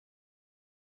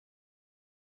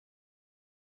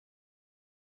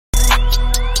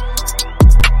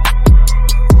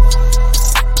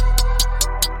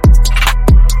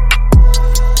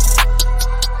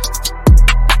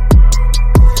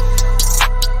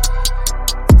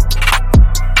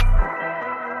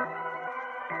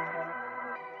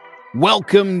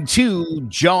Welcome to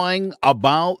Jawing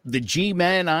About the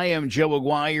Gmen. I am Joe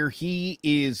Aguirre. He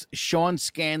is Sean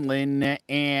Scanlon.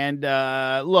 And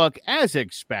look, as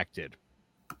expected,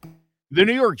 the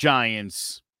New York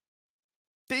Giants,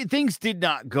 things did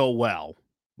not go well.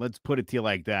 Let's put it to you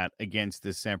like that against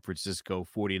the San Francisco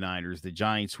 49ers. The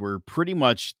Giants were pretty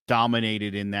much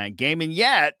dominated in that game. And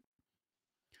yet,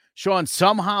 Sean,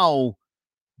 somehow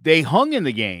they hung in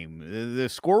the game. The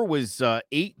score was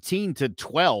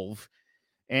 18-12.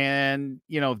 And,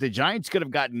 if the Giants could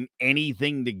have gotten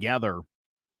anything together,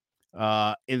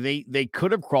 they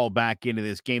could have crawled back into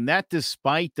this game. That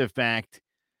despite the fact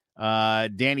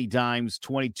Danny Dimes,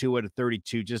 22 out of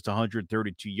 32, just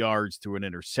 132 yards through an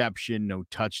interception, no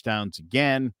touchdowns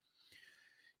again.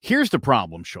 Here's the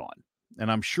problem, Sean,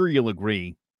 and I'm sure you'll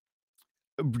agree.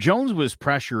 Jones was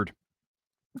pressured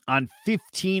on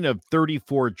 15 of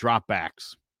 34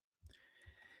 dropbacks.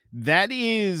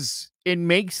 It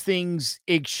makes things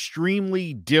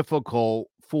extremely difficult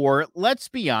for, let's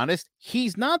be honest,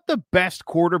 he's not the best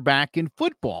quarterback in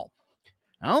football.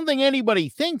 I don't think anybody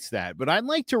thinks that, but I'd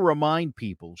like to remind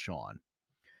people, Sean,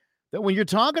 that when you're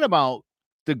talking about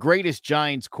the greatest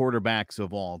Giants quarterbacks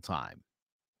of all time,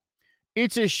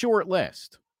 it's a short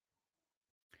list.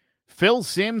 Phil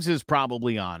Simms is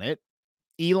probably on it.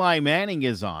 Eli Manning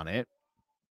is on it.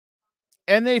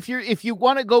 And then if you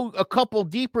want to go a couple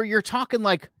deeper, you're talking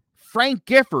like Frank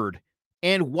Gifford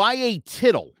and Y.A.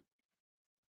 Tittle.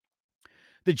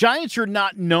 The Giants are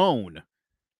not known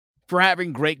for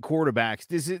having great quarterbacks.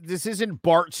 This isn't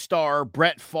Bart Starr,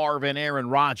 Brett Favre, and Aaron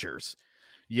Rodgers.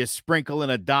 You sprinkle in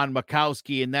a Don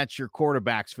Majkowski, and that's your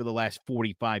quarterbacks for the last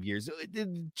 45 years.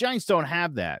 The Giants don't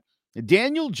have that.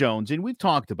 Daniel Jones, and we've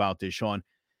talked about this, Sean,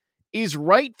 is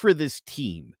right for this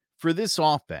team, for this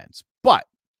offense. But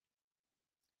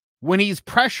when he's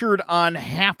pressured on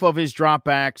half of his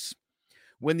dropbacks,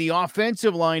 when the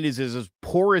offensive line is as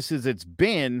porous as it's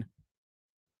been,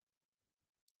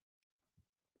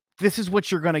 this is what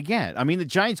you're going to get. I mean, the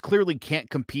Giants clearly can't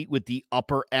compete with the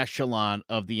upper echelon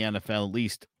of the NFL, at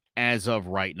least as of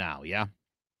right now, yeah?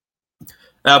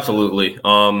 Absolutely.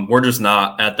 We're just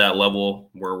not at that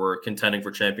level where we're contending for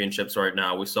championships right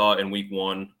now. We saw it in week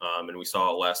one, and we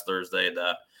saw it last Thursday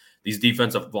that these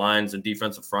defensive lines and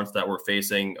defensive fronts that we're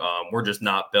facing, we're just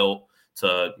not built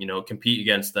to, compete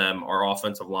against them. Our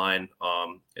offensive line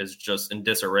is just in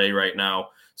disarray right now,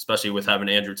 especially with having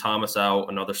Andrew Thomas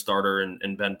out, another starter,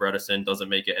 and Ben Bredesen doesn't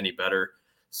make it any better.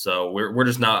 So we're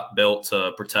just not built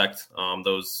to protect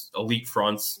those elite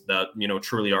fronts that,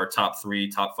 truly are top 3,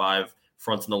 top 5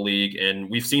 fronts in the league. And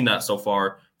we've seen that so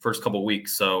far first couple of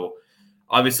weeks. So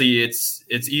obviously it's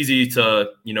easy to,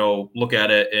 look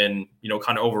at it and,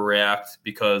 kind of overreact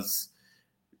because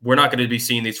we're not going to be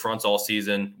seeing these fronts all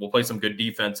season. We'll play some good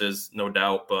defenses, no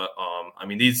doubt. But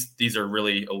these are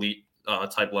really elite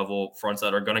type level fronts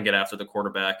that are going to get after the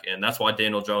quarterback. And that's why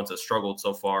Daniel Jones has struggled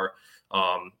so far,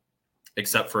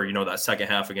 except for, that second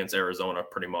half against Arizona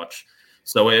pretty much.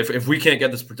 So if we can't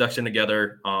get this protection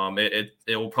together,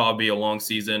 it will probably be a long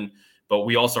season. But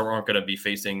we also aren't going to be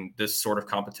facing this sort of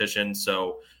competition.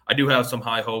 So I do have some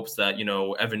high hopes that,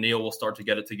 Evan Neal will start to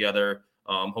get it together.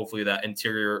 Hopefully that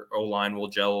interior O-line will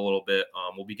gel a little bit.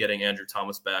 We'll be getting Andrew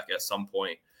Thomas back at some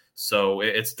point. So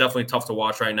it's definitely tough to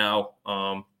watch right now.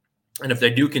 And if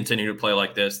they do continue to play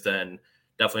like this, then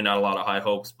definitely not a lot of high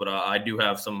hopes. But I do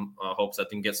have some hopes that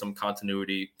they can get some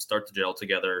continuity, start to gel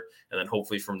together. And then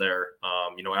hopefully from there,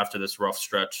 after this rough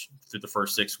stretch through the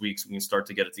first 6 weeks, we can start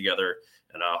to get it together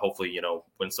and hopefully,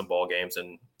 win some ball games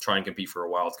and try and compete for a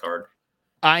wild card.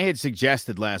 I had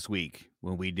suggested last week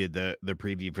when we did the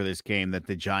preview for this game that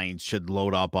the Giants should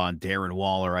load up on Darren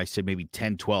Waller. I said maybe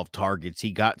 10, 12 targets.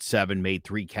 He got 7, made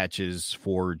 3 catches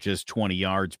for just 20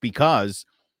 yards because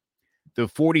the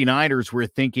 49ers were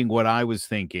thinking what I was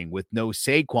thinking. With no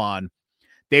Saquon,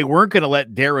 they weren't going to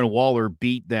let Darren Waller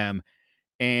beat them.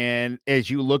 And as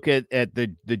you look at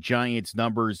the Giants'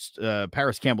 numbers,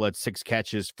 Paris Campbell had 6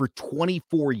 catches for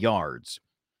 24 yards.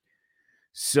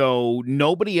 So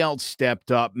nobody else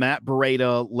stepped up. Matt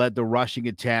Breida led the rushing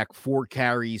attack, 4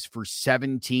 carries for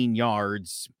 17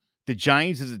 yards. The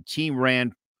Giants as a team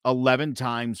ran 11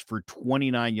 times for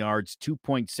 29 yards,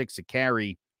 2.6 a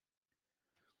carry.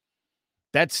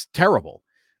 That's terrible.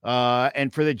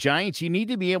 And for the Giants, you need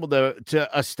to be able to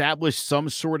establish some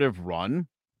sort of run,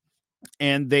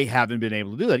 and they haven't been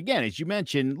able to do that. Again, as you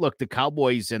mentioned, look, the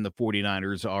Cowboys and the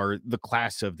 49ers are the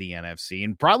class of the NFC,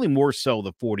 and probably more so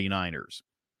the 49ers.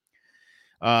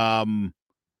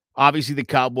 Obviously, the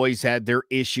Cowboys had their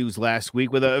issues last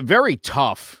week with a very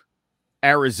tough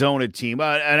Arizona team,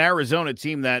 an Arizona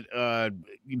team that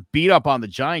beat up on the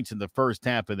Giants in the first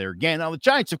half of their game. Now, the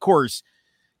Giants, of course,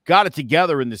 got it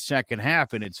together in the second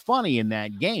half, and it's funny in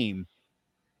that game.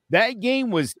 That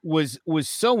game was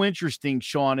so interesting,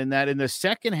 Sean, in that in the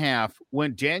second half,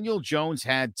 when Daniel Jones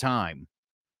had time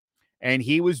and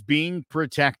he was being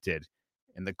protected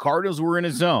and the Cardinals were in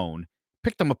a zone,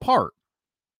 picked them apart.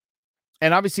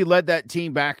 And obviously led that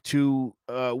team back to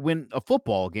win a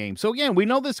football game. So again, we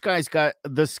know this guy's got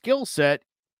the skill set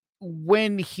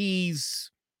when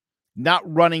he's not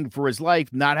running for his life,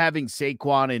 not having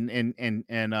Saquon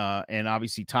and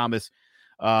obviously Thomas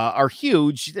are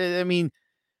huge. I mean,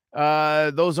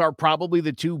 those are probably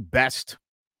the two best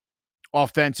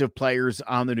offensive players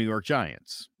on the New York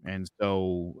Giants. And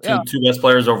so two best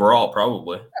players overall,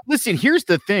 probably. Listen, here's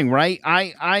the thing, right?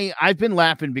 I've been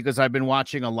laughing because I've been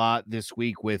watching a lot this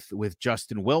week with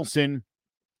Justin Wilson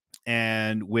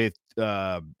and with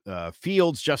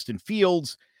Justin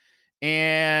Fields.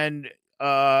 And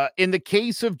in the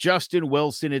case of Justin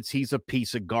Wilson, he's a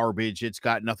piece of garbage. It's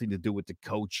got nothing to do with the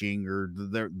coaching or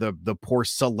the poor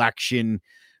selection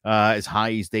as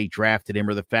high as they drafted him,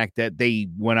 or the fact that they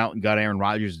went out and got Aaron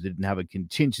Rodgers and didn't have a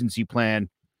contingency plan.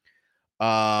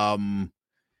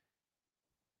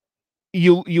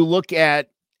 You look at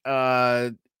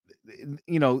I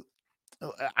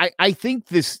think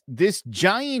this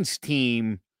Giants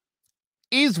team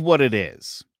is what it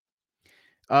is.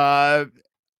 I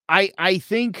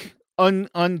think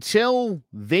until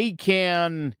they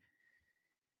can,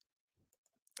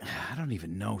 I don't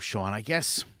even know, Sean. I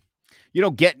guess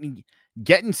getting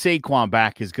Saquon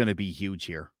back is going to be huge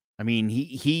here. I mean,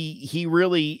 he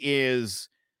really is.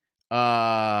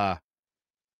 He's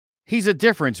a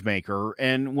difference maker,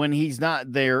 and when he's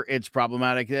not there, it's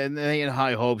problematic. And they had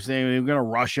high hopes. They're going to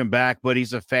rush him back, but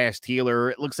he's a fast healer.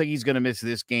 It looks like he's going to miss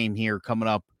this game here coming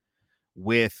up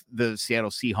with the Seattle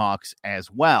Seahawks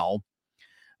as well.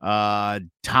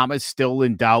 Thomas still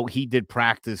in doubt. He did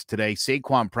practice today.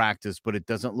 Saquon practiced, but it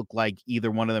doesn't look like either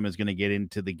one of them is going to get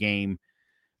into the game.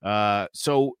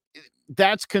 So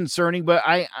that's concerning. But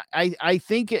I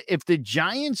think if the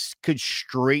Giants could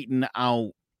straighten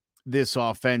out this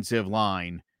offensive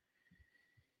line,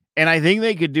 and I think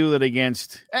they could do it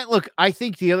against, and look, I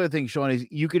think the other thing, Sean, is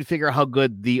you could figure out how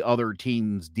good the other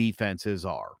team's defenses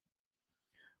are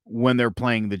when they're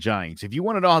playing the Giants. If you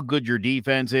want to know how good your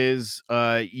defense is,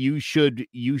 you should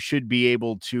be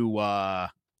able to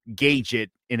gauge it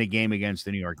in a game against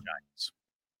the New York Giants.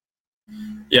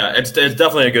 Yeah, it's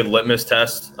definitely a good litmus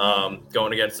test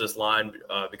going against this line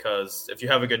because if you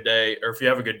have a good day or if you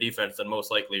have a good defense, then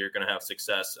most likely you're going to have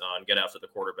success and get after the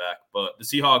quarterback. But the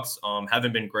Seahawks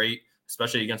haven't been great,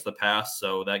 especially against the pass,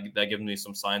 so that gives me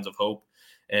some signs of hope.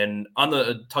 And on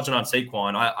the touching on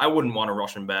Saquon, I wouldn't want to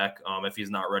rush him back if he's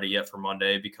not ready yet for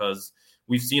Monday, because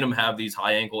we've seen him have these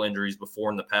high ankle injuries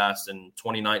before in the past. In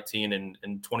 2019 and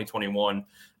in 2021,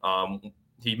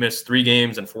 he missed 3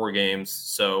 games and 4 games.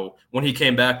 So when he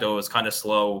came back, though, it was kind of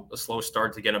a slow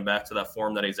start to get him back to that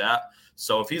form that he's at.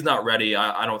 So if he's not ready,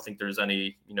 I don't think there's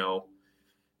any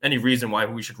reason why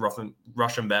we should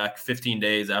rush him back 15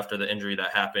 days after the injury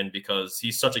that happened, because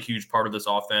he's such a huge part of this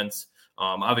offense.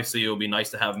 Obviously, it would be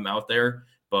nice to have him out there,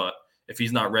 but if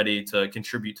he's not ready to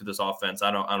contribute to this offense,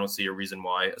 I don't see a reason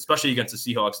why, especially against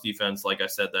the Seahawks defense, like I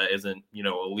said, that isn't,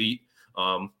 elite.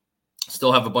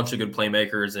 Still have a bunch of good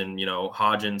playmakers and,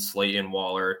 Hodgins, Slayton,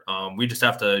 Waller. We just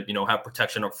have to, have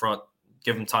protection up front,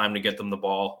 give them time to get them the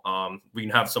ball. We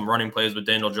can have some running plays with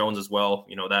Daniel Jones as well.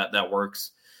 That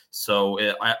works. So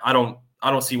I don't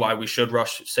see why we should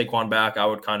rush Saquon back. I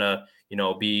would kind of,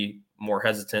 be more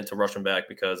hesitant to rush him back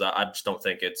because I just don't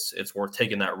think it's worth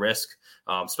taking that risk,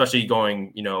 especially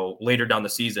going, later down the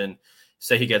season.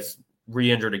 Say he gets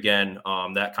re-injured again,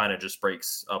 that kind of just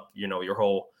breaks up, your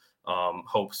whole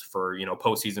hopes for,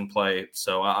 postseason play.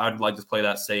 So I'd like to play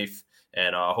that safe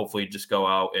and hopefully just go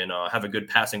out and have a good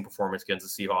passing performance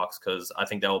against the Seahawks, because I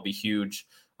think that will be huge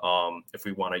if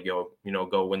we want to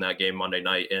go win that game Monday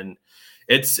night. And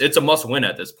it's a must win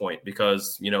at this point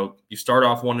because, you start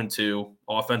off 1-2,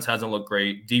 offense hasn't looked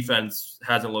great. Defense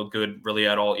hasn't looked good really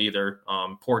at all either.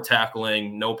 Poor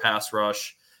tackling, no pass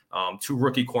rush, 2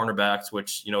 rookie cornerbacks,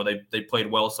 which, they played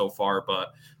well so far,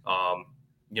 but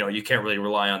you can't really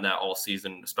rely on that all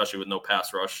season, especially with no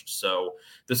pass rush. So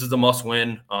this is a must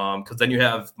win because then you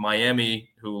have Miami,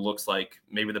 who looks like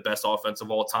maybe the best offense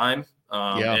of all time.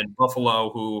 And Buffalo,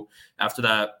 who after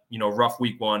that, rough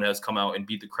week 1 has come out and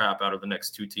beat the crap out of the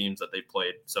next 2 teams that they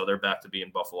played. So they're back to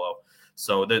being Buffalo.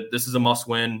 So this is a must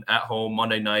win at home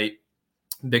Monday night,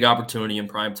 big opportunity in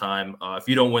prime time. If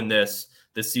you don't win this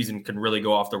season can really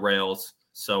go off the rails.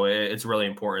 So it's really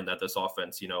important that this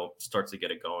offense, starts to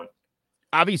get it going.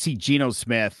 obviously Geno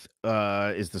Smith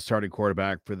is the starting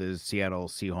quarterback for the Seattle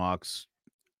Seahawks.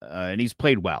 And he's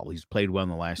played well. He's played well in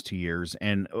the last 2 years.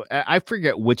 And I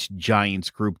forget which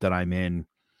Giants group that I'm in.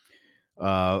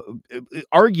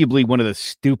 Arguably one of the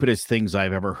stupidest things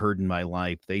I've ever heard in my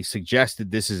life. They suggested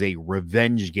this is a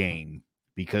revenge game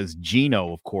because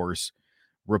Geno, of course,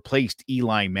 replaced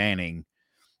Eli Manning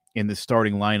in the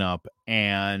starting lineup.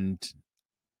 And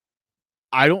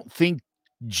I don't think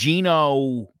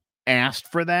Geno asked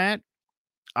for that.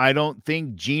 I don't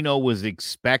think Geno was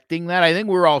expecting that. I think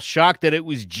we were all shocked that it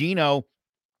was Geno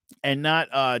and not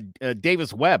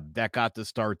Davis Webb that got the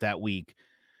start that week.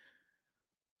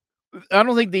 I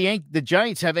don't think the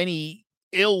Giants have any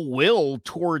ill will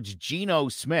towards Geno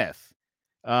Smith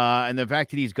and the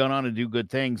fact that he's gone on to do good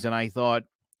things. And I thought,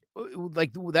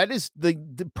 like, that is the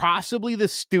possibly the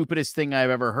stupidest thing I've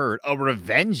ever heard. A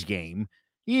revenge game.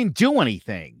 He didn't do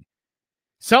anything.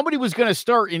 Somebody was going to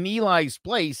start in Eli's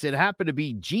place. It happened to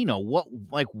be Geno.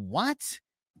 What?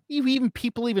 Even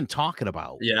people even talking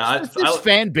about? Yeah, this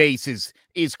fan base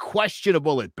is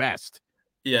questionable at best.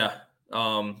 Yeah.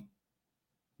 I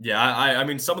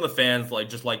mean, some of the fans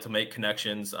just like to make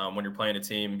connections when you're playing a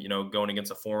team, going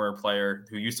against a former player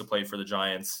who used to play for the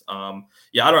Giants. I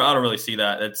don't really see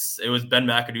that. It was Ben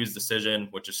McAdoo's decision,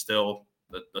 which is still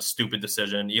a stupid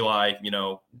decision. Eli,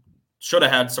 should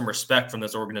have had some respect from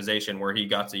this organization where he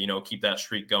got to, keep that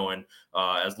streak going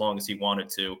as long as he wanted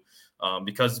to.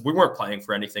 Because we weren't playing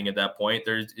for anything at that point.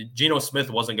 Geno Smith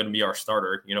wasn't going to be our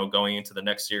starter, going into the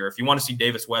next year. If you want to see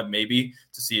Davis Webb, maybe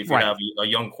to see if you have a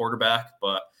young quarterback,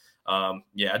 but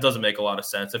it doesn't make a lot of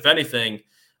sense. If anything,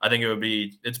 I think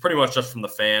it's pretty much just from the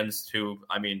fans who,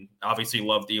 I mean, obviously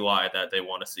loved Eli that they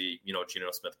want to see, Geno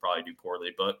Smith probably do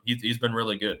poorly, but he's been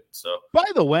really good. So, by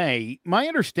the way, my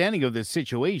understanding of this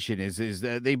situation is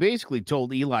that they basically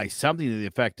told Eli something to the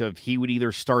effect of he would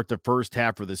either start the first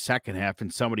half or the second half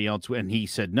and somebody else, and he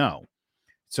said no.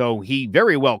 So he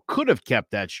very well could have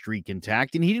kept that streak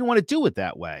intact, and he didn't want to do it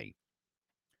that way.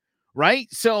 Right?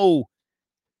 So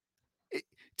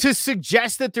to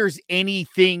suggest that there's any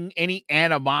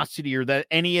animosity or that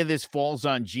any of this falls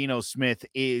on Geno Smith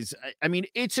is, I mean,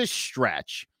 it's a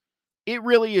stretch. It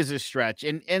really is a stretch.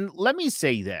 And let me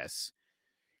say this,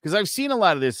 because I've seen a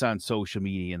lot of this on social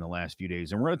media in the last few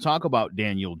days, and we're going to talk about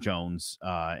Daniel Jones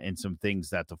and some things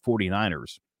that the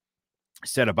 49ers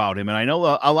said about him. And I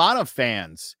know a lot of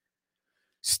fans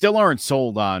still aren't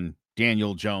sold on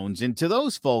Daniel Jones. And to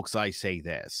those folks, I say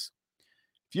this.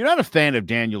 If you're not a fan of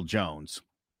Daniel Jones,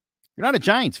 you're not a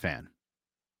Giants fan.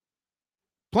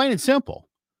 Plain and simple.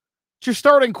 It's your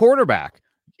starting quarterback.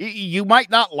 You might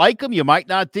not like him. You might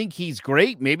not think he's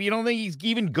great. Maybe you don't think he's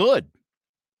even good.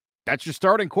 That's your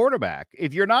starting quarterback.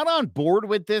 If you're not on board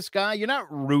with this guy, you're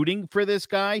not rooting for this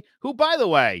guy, who, by the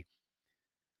way,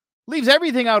 leaves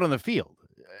everything out on the field.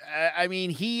 I mean,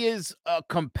 he is a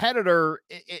competitor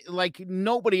like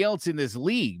nobody else in this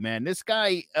league, man. This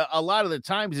guy, a lot of the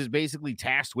times, is basically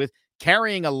tasked with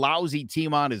carrying a lousy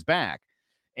team on his back.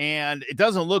 And it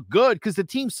doesn't look good because the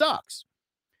team sucks.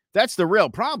 That's the real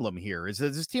problem here, is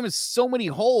that this team has so many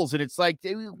holes, and it's like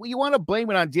you want to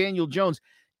blame it on Daniel Jones.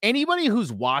 Anybody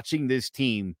who's watching this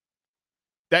team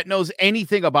that knows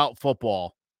anything about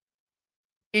football,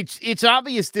 it's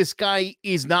obvious this guy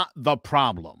is not the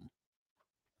problem.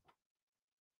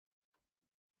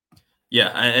 Yeah,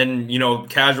 and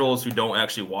casuals who don't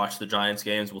actually watch the Giants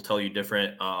games will tell you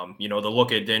different. They'll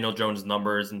look at Daniel Jones'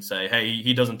 numbers and say, hey,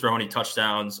 he doesn't throw any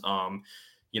touchdowns.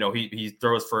 He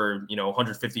throws for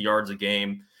 150 yards a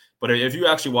game. But if you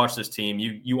actually watch this team,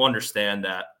 you understand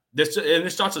that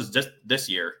it's not just this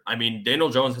year. I mean, Daniel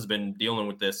Jones has been dealing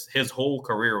with this his whole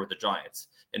career with the Giants,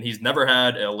 and he's never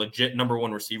had a legit number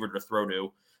one receiver to throw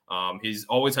to. He's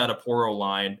always had a poor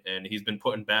O-line, and he's been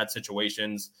put in bad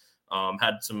situations.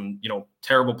 Had some,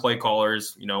 terrible play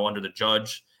callers, under the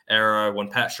Judge era when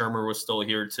Pat Shurmur was still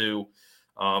here too.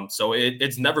 So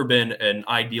it's never been an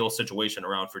ideal situation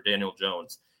around for Daniel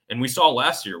Jones. And we saw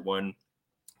last year when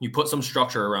you put some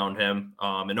structure around him,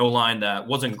 an O-line that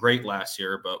wasn't great last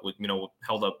year, but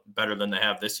held up better than they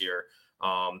have this year.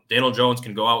 Daniel Jones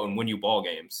can go out and win you ball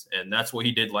games. And that's what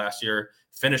he did last year.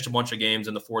 Finished a bunch of games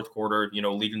in the fourth quarter,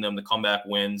 leading them to comeback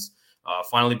wins.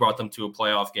 Finally brought them to a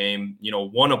playoff game,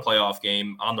 won a playoff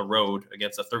game on the road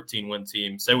against a 13-win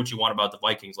team. Say what you want about the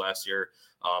Vikings last year.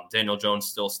 Daniel Jones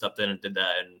still stepped in and did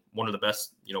that, and one of the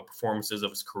best, performances of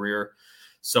his career.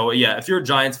 So, yeah, if you're a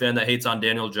Giants fan that hates on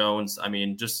Daniel Jones, I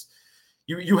mean, just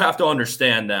you have to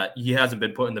understand that he hasn't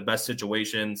been put in the best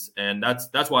situations, and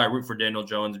that's why I root for Daniel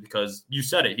Jones, because you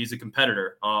said it, he's a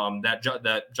competitor.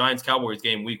 That Giants-Cowboys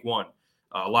game week 1,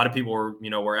 A lot of people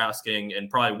were asking and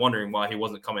probably wondering why he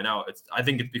wasn't coming out. I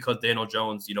think it's because Daniel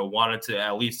Jones, wanted to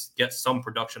at least get some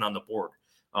production on the board.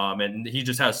 And he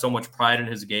just has so much pride in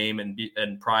his game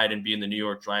and pride in being the New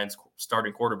York Giants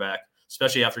starting quarterback,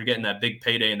 especially after getting that big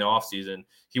payday in the offseason.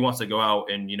 He wants to go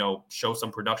out and, show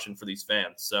some production for these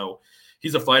fans. So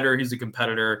he's a fighter. He's a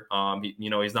competitor.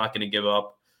 He's not going to give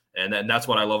up. And that's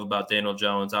what I love about Daniel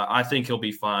Jones. I think he'll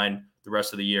be fine the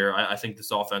rest of the year. I think this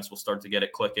offense will start to get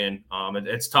it clicking.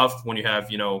 It's tough when you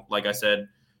have, like I said,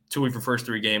 2 of your first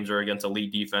 3 games are against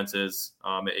elite defenses.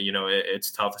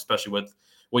 It's tough, especially with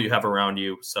what you have around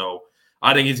you. So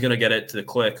I think he's going to get it to the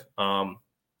click. And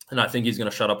I think he's going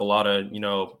to shut up a lot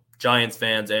of, Giants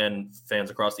fans and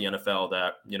fans across the NFL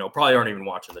that, probably aren't even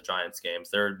watching the Giants games.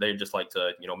 They just like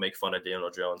to, make fun of Daniel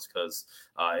Jones because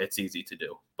it's easy to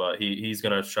do. But he's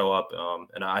going to show up.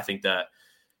 And I think that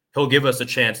he'll give us a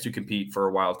chance to compete for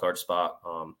a wild card spot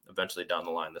eventually down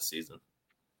the line this season.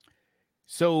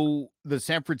 So the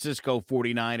San Francisco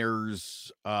 49ers,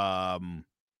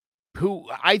 who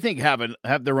I think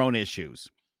have their own issues,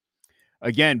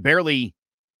 again, barely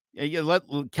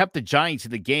kept the Giants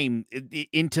in the game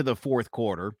into the fourth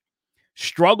quarter,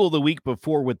 struggled the week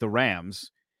before with the Rams.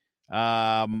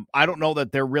 I don't know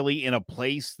that they're really in a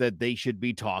place that they should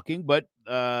be talking, but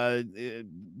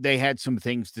they had some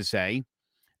things to say.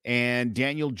 And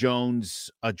Daniel Jones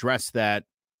addressed that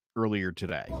earlier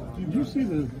today. Did you see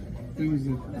the things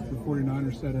that the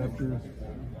 49ers said after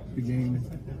the game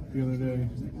the other day?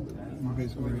 You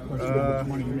basically questioned how much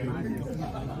money you made.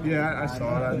 Yeah, I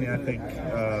saw it. I mean, I think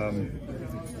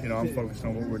I'm focused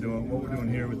on what we're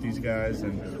doing here with these guys,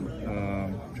 and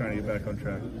trying to get back on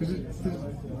track.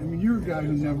 I mean, you're a guy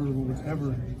who never would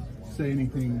ever say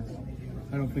anything,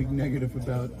 I don't think, negative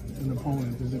about an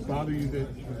opponent. Does it bother you that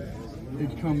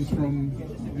it comes from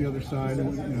the other side? You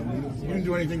didn't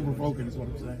do anything provoking, is what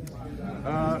I'm saying.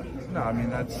 No, I mean,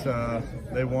 that's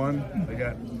they won. They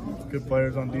got good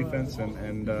players on defense,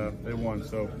 and they won.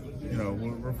 So,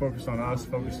 we're focused on us,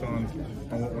 focused on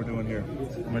what we're doing here.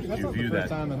 How much do you view that? That's the first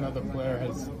time another player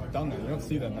has done that. You don't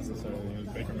see that necessarily. It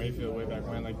was Baker Mayfield way back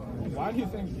when. Why do you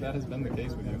think that has been the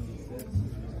case with you?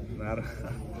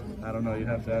 I don't know. You'd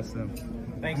have to ask them.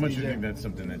 How much do you think that's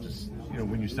something that just,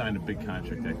 when you sign a big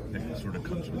contract that sort of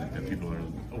comes with it, that people are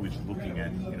always looking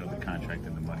at, the contract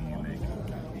and the money you make?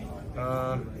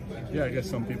 Yeah, I guess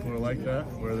some people are like that,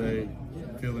 where they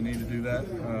feel the need to do that.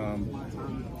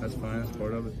 That's fine. That's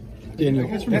part of it. Daniel,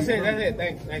 that's it.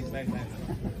 Thanks.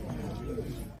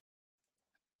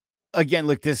 Again,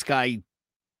 look, this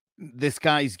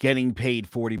guy's getting paid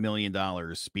 $40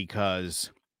 million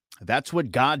because that's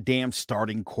what goddamn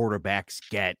starting quarterbacks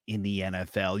get in the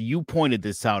NFL. You pointed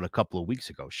this out a couple of weeks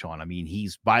ago, Sean. I mean,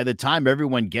 by the time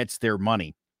everyone gets their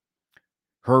money,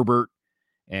 Herbert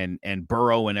and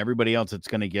Burrow and everybody else that's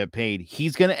going to get paid,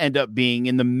 he's going to end up being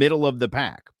in the middle of the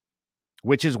pack,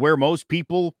 which is where most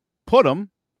people put him,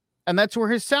 and that's where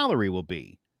his salary will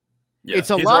be. Yeah, it's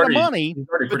a lot of money,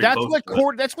 but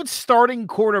that's what starting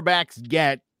quarterbacks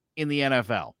get in the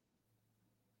NFL.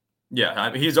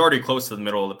 Yeah, he's already close to the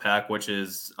middle of the pack, which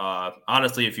is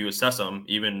honestly, if you assess him,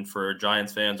 even for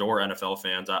Giants fans or NFL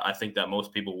fans, I think that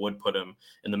most people would put him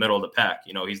in the middle of the pack.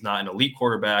 He's not an elite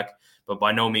quarterback, but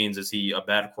by no means is he a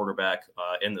bad quarterback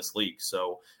in this league.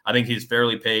 So I think he's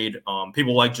fairly paid.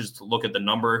 People like just to look at the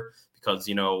number because,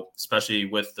 especially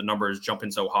with the numbers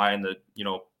jumping so high in the,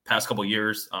 past couple of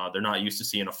years, they're not used to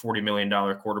seeing a $40 million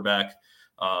quarterback,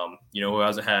 who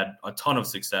hasn't had a ton of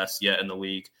success yet in the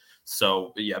league.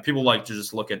 So, yeah, people like to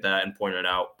just look at that and point it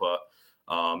out. But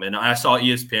and I saw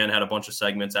ESPN had a bunch of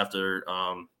segments after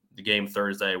the game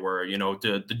Thursday where,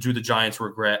 do the Giants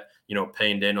regret,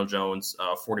 paying Daniel Jones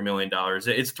 $40 million?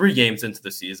 It's 3 games into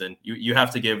the season. You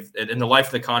have to give – and the life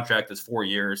of the contract is 4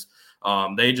 years.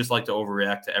 They just like to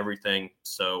overreact to everything.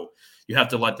 So you have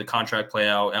to let the contract play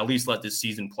out, at least let this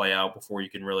season play out before you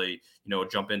can really,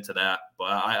 jump into that.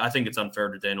 But I think it's unfair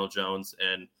to Daniel Jones.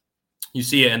 And you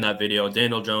see it in that video.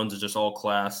 Daniel Jones is just all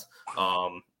class.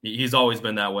 He's always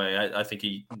been that way. I think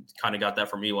he kind of got that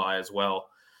from Eli as well.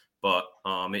 But,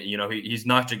 he's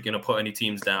not just going to put any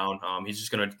teams down. He's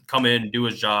just going to come in, do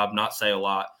his job, not say a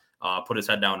lot, put his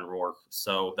head down and roar.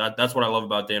 So that's what I love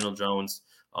about Daniel Jones.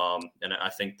 And I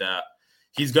think that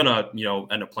he's going to,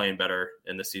 end up playing better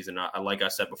in the season. Like I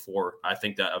said before, I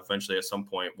think that eventually at some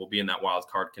point we'll be in that wild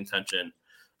card contention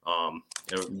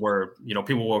where,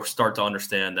 people will start to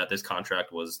understand that this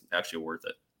contract was actually worth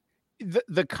it.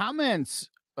 The comments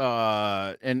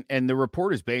and the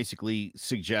reporters basically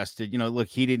suggested, look,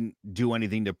 he didn't do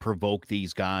anything to provoke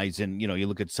these guys. And, you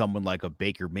look at someone like a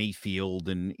Baker Mayfield,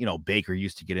 and, Baker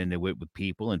used to get into it with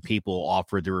people, and people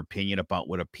offered their opinion about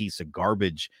what a piece of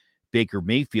garbage Baker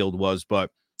Mayfield was. But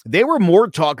they were more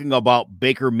talking about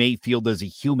Baker Mayfield as a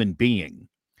human being,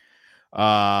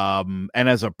 and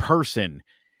as a person.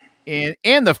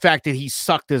 And the fact that he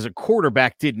sucked as a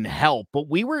quarterback didn't help, but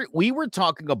we were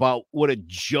talking about what a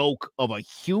joke of a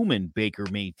human Baker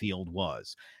Mayfield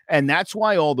was. And that's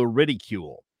why all the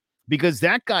ridicule, because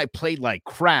that guy played like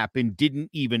crap and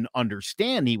didn't even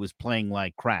understand he was playing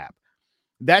like crap.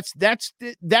 That's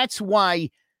why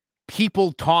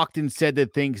people talked and said the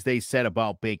things they said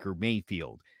about Baker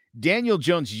Mayfield. Daniel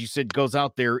Jones, as you said, goes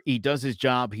out there, he does his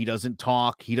job, he doesn't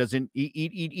talk, he doesn't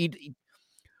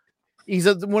he's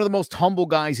one of the most humble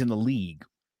guys in the league.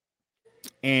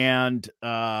 And,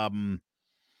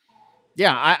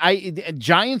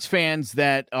 Giants fans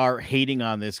that are hating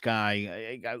on this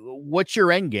guy, what's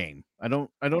your end game? I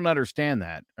don't understand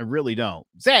that. I really don't.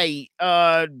 Zay,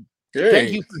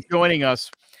 thank you for joining us.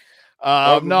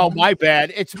 No, my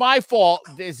bad. It's my fault.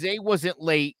 Zay wasn't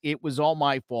late. It was all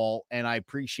my fault, and I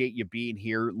appreciate you being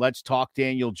here. Let's talk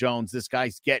Daniel Jones. This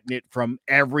guy's getting it from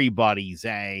everybody,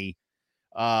 Zay.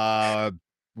 What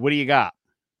do you got?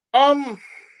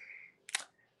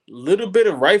 Little bit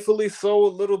of rightfully so, a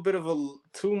little bit of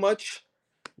too much.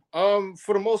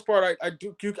 For the most part, I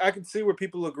can see where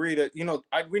people agree that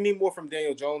we need more from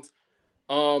Daniel Jones.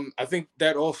 I think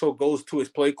that also goes to his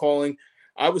play calling.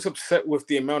 I was upset with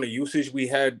the amount of usage we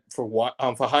had for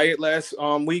Hyatt last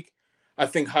week. I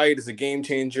think Hyatt is a game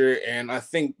changer, and I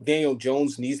think Daniel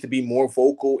Jones needs to be more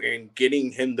vocal in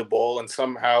getting him the ball and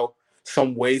somehow,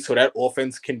 some way, so that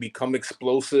offense can become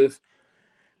explosive.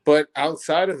 But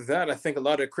outside of that, I think a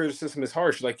lot of criticism is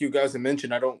harsh. Like you guys have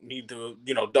mentioned, I don't need to,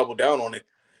 double down on it.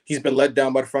 He's been let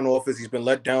down by the front office. He's been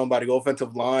let down by the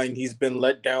offensive line. He's been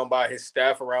let down by his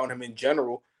staff around him in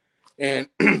general. And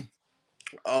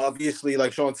obviously,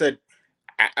 like Sean said,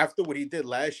 after what he did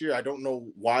last year, I don't know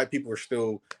why people are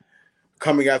still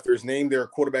coming after his name. There are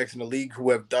quarterbacks in the league who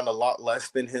have done a lot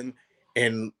less than him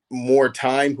and more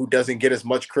time, who doesn't get as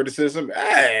much criticism.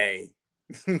 Hey,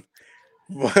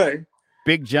 but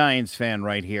big Giants fan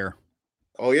right here.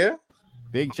 Oh yeah,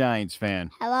 big Giants fan.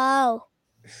 Hello.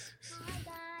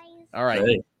 All right.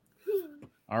 Hey.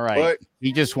 All right. But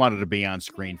he just wanted to be on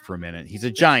screen for a minute. He's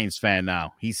a Giants fan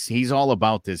now. He's all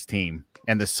about this team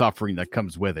and the suffering that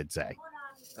comes with it, Zay.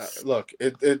 Look,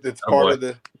 it's part of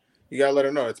the. You gotta let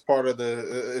her know it's part of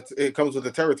the. It comes with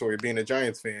the territory of being a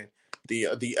Giants fan.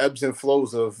 The ebbs and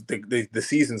flows of the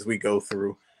seasons we go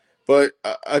through. But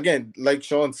again, like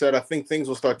Sean said, I think things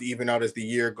will start to even out as the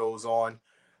year goes on.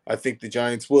 I think the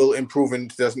Giants will improve in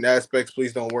certain aspects.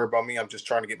 Please don't worry about me. I'm just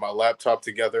trying to get my laptop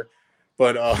together.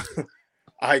 But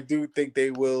I do think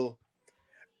they will.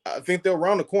 I think they'll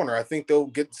round the corner. I think they'll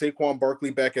get Saquon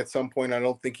Barkley back at some point. I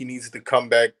don't think he needs to come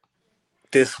back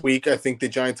this week. I think the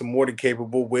Giants are more than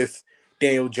capable with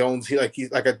Daniel Jones.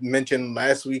 Like I mentioned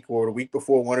last week or the week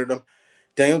before, one of them.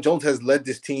 Daniel Jones has led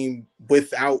this team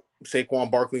without Saquon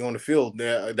Barkley on the field.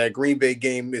 That Green Bay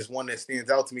game is one that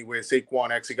stands out to me, where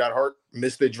Saquon actually got hurt,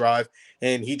 missed the drive,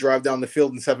 and he drove down the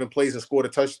field in 7 plays and scored a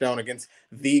touchdown against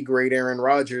the great Aaron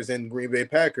Rodgers and Green Bay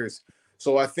Packers.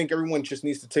 So I think everyone just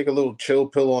needs to take a little chill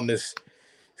pill on this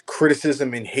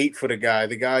criticism and hate for the guy.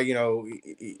 The guy,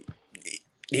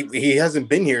 he hasn't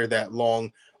been here that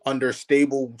long under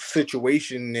stable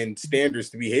situation and standards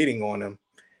to be hating on him.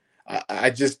 I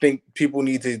just think people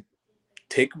need to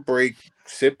take a break,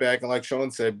 sit back, and like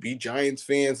Sean said, be Giants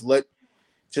fans.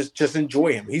 Just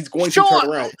enjoy him. He's going to turn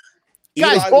around.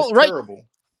 Guys, Eli was terrible.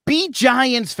 Be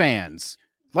Giants fans.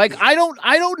 Like, I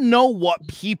don't know what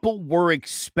people were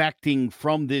expecting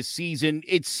from this season.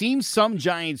 It seems some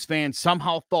Giants fans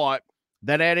somehow thought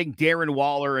that adding Darren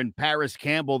Waller and Paris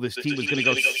Campbell, this team was going to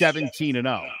go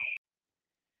 17-0.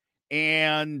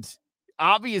 And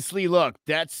obviously, look,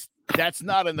 that's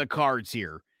not in the cards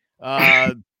here.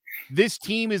 This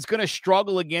team is going to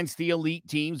struggle against the elite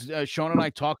teams. Sean and I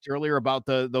talked earlier about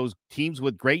those teams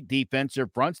with great defensive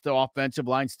fronts. The offensive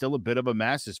line's still a bit of a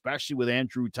mess, especially with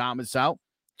Andrew Thomas out.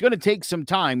 It's going to take some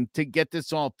time to get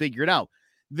this all figured out.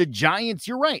 The Giants,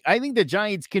 you're right. I think the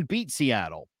Giants can beat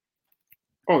Seattle.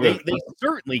 They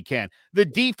certainly can. The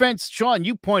defense, Sean,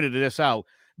 you pointed this out.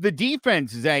 The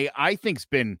defense, Zay, I think, has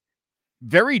been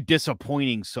very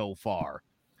disappointing so far.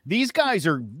 These guys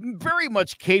are very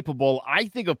much capable, I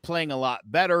think, of playing a lot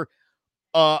better.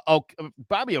 Bobby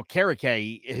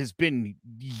Okereke has been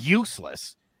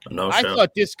useless. I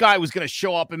thought this guy was going to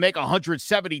show up and make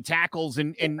 170 tackles,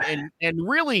 and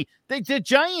really, the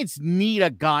Giants need a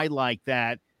guy like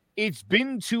that. It's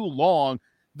been too long.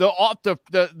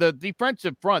 The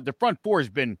defensive front, the front four has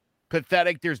been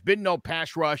pathetic. There's been no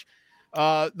pass rush.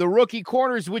 The rookie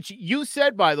corners, which you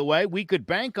said, by the way, we could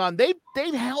bank on, they've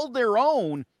held their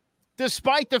own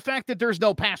despite the fact that there's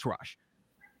no pass rush.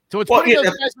 So it's putting those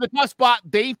guys in the tough spot.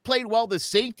 They've played well. The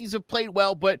safeties have played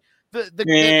well, but the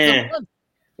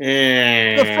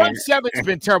front seven's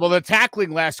been terrible. The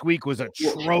tackling last week was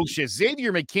atrocious.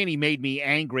 Xavier McKinney made me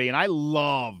angry, and I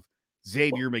love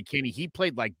Xavier McKinney. He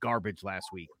played like garbage last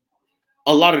week.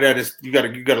 A lot of that is you got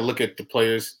to look at the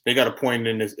players. They got to point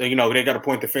in this. They got to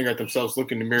point the finger at themselves,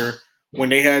 look in the mirror. When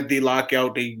they had the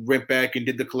lockout, they went back and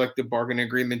did the collective bargaining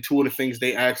agreement. Two of the things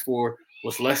they asked for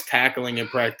was less tackling in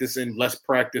practice and less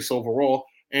practice overall.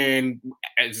 And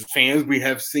as fans, we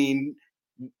have seen,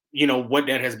 what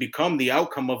that has become, the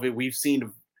outcome of it. We've seen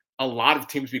a lot of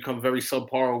teams become very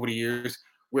subpar over the years,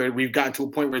 where we've gotten to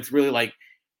a point where it's really like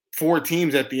 4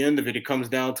 teams at the end of it. It comes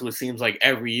down to, it seems like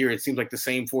every year, it seems like the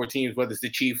same 4 teams, whether it's the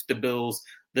Chiefs, the Bills,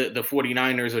 the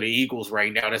 49ers, or the Eagles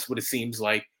right now. That's what it seems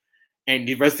like. And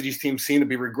the rest of these teams seem to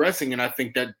be regressing. And I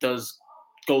think that does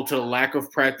go to the lack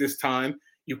of practice time.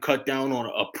 You cut down on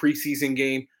a preseason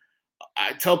game.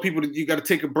 I tell people that you got to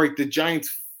take a break. The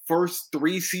Giants' first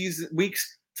 3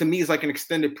 weeks, to me, is like an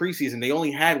extended preseason. They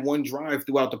only had 1 drive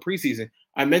throughout the preseason.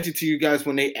 I mentioned to you guys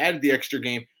when they added the extra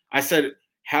game, I said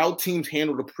how teams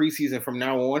handle the preseason from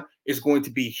now on is going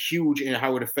to be huge in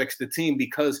how it affects the team,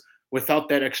 because without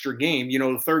that extra game,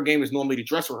 the third game is normally the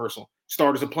dress rehearsal.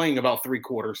 Starters are playing about 3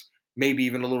 quarters, maybe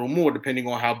even a little more, depending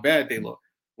on how bad they look.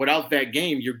 Without that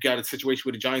game, you've got a situation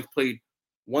where the Giants played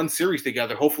 1 series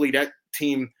together. Hopefully that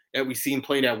team that we've seen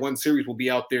play that 1 series will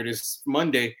be out there this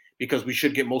Monday, because we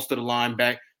should get most of the line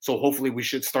back. So hopefully we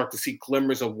should start to see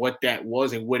glimmers of what that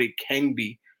was and what it can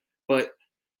be. But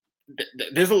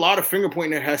there's a lot of finger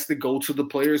pointing that has to go to the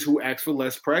players who ask for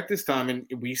less practice time, and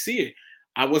we see it.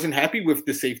 I wasn't happy with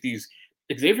the safeties.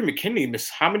 Xavier McKinney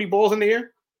missed how many balls in the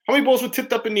air? How many balls were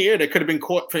tipped up in the air that could have been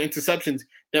caught for interceptions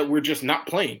that we're just not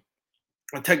playing?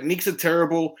 The techniques are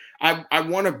terrible. I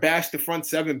want to bash the front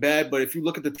 7 bad, but if you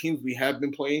look at the teams we have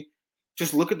been playing,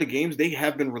 just look at the games. They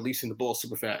have been releasing the ball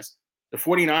super fast. The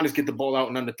 49ers get the ball out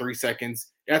in under 3 seconds.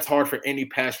 That's hard for any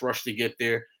pass rush to get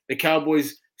there. The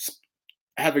Cowboys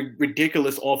have a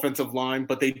ridiculous offensive line,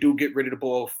 but they do get rid of the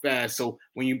ball fast. So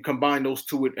when you combine those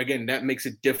two, again, that makes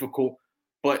it difficult.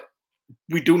 But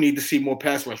we do need to see more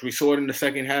pass rush. We saw it in the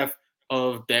second half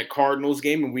of that Cardinals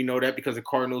game, and we know that because the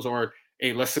Cardinals are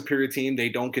a less superior team. They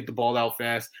don't get the ball out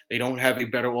fast. They don't have a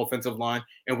better offensive line,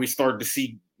 and we started to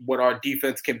see what our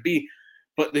defense can be.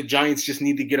 But the Giants just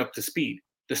need to get up to speed.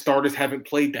 The starters haven't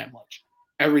played that much.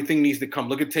 Everything needs to come.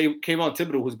 Look at Kayvon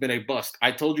Thibodeau, who's been a bust.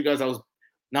 I told you guys I was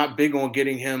not big on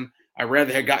getting him. I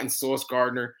rather had gotten Sauce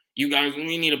Gardner. You guys,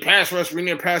 we need a pass rush. We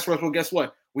need a pass rush. Well, guess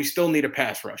what? We still need a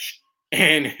pass rush.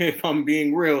 And if I'm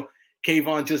being real,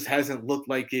 Kayvon just hasn't looked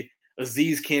like it.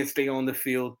 Azeez can't stay on the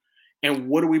field. And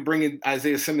what are we bringing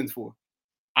Isaiah Simmons for?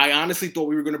 I honestly thought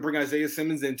we were going to bring Isaiah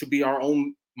Simmons in to be our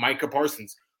own Micah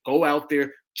Parsons. Go out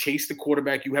there, chase the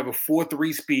quarterback. You have a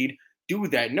 4.3 speed. Do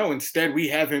that. No, instead we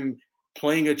have him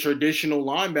playing a traditional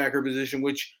linebacker position,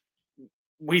 which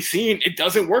we've seen it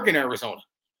doesn't work in Arizona.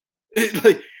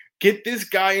 Get this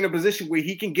guy in a position where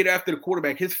he can get after the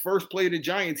quarterback. His first play of the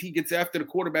Giants, he gets after the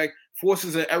quarterback,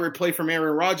 forces an error play from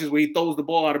Aaron Rodgers where he throws the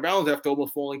ball out of bounds after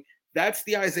almost falling. That's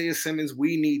the Isaiah Simmons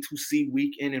we need to see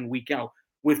week in and week out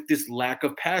with this lack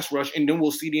of pass rush, and then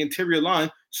we'll see the interior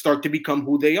line start to become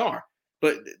who they are.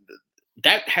 But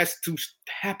that has to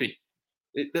happen.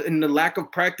 And the lack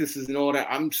of practices and all that,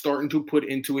 I'm starting to put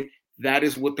into it. That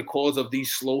is what the cause of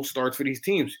these slow starts for these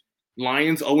teams.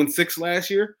 Lions 0-6 last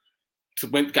year.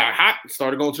 Got hot,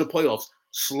 started going to the playoffs.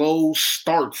 Slow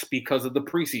starts because of the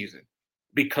preseason,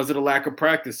 because of the lack of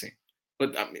practicing.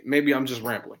 But maybe I'm just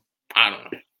rambling. I don't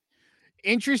know.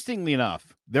 Interestingly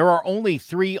enough, there are only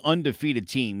 3 undefeated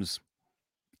teams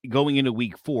going into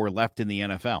week 4 left in the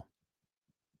NFL.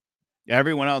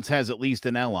 Everyone else has at least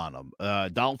an L on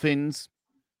them. Dolphins,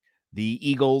 the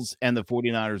Eagles, and the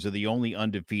 49ers are the only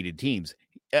undefeated teams.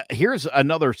 Here's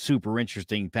another super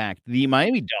interesting fact. The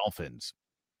Miami Dolphins,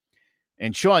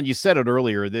 and Sean, you said it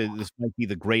earlier, this might be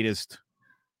the greatest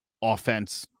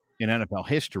offense in NFL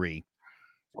history.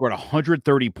 Scored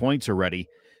 130 points already.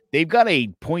 They've got a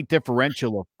point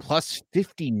differential of plus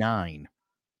 59.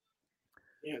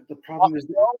 Yeah, the problem is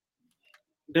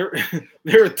they're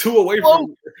a 2 away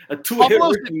from a 2-hit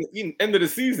from the end of the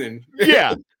season.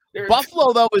 Yeah.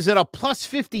 Buffalo, though, is at a plus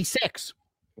 56.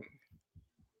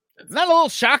 Not a little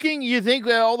shocking, you think,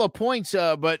 all the points,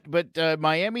 but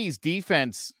Miami's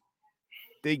defense,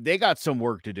 they got some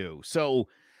work to do. So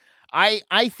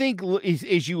I think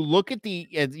as you look at the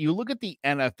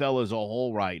NFL as a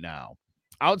whole right now,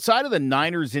 outside of the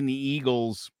Niners and the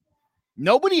Eagles,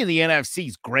 nobody in the NFC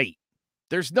is great.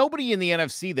 There's nobody in the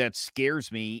NFC that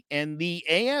scares me, and the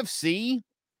AFC.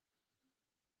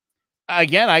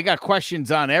 Again, I got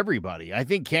questions on everybody. I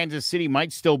think Kansas City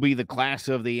might still be the class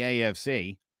of the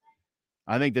AFC.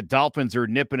 I think the Dolphins are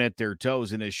nipping at their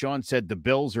toes. And as Sean said, the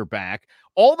Bills are back.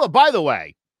 By the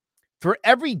way, for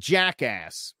every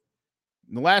jackass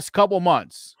in the last couple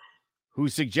months who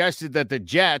suggested that the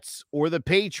Jets or the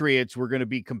Patriots were going to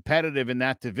be competitive in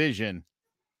that division,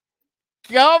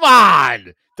 come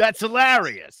on. That's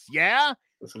hilarious. Yeah?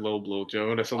 That's a low blow,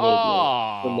 Joe. That's a low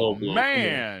blow. A low blow.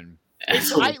 Man.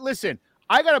 Listen,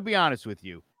 I got to be honest with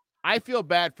you. I feel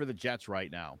bad for the Jets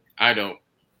right now. I don't.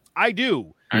 I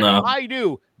do. No. I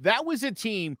do. That was a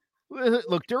team.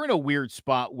 Look, they're in a weird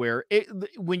spot where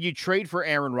when you trade for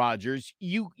Aaron Rodgers,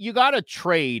 you got to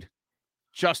trade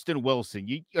Justin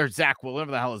Wilson or Zach, whatever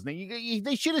the hell his name.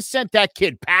 They should have sent that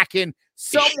kid packing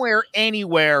somewhere,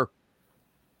 anywhere.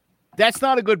 That's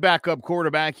not a good backup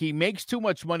quarterback. He makes too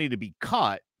much money to be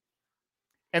cut.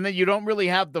 And then you don't really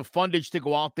have the fundage to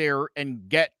go out there and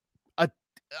get a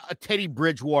Teddy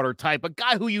Bridgewater type, a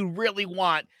guy who you really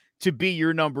want to be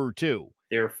your number two.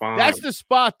 They're fine. That's the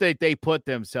spot that they put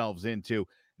themselves into.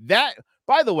 That,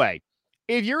 by the way,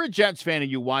 if you're a Jets fan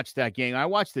and you watch that game, I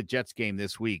watched the Jets game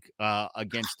this week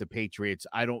against the Patriots.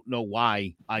 I don't know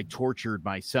why I tortured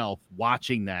myself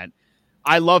watching that.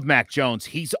 I love Mac Jones.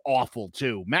 He's awful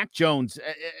too. Mac Jones,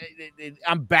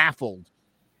 I'm baffled.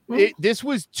 This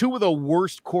was two of the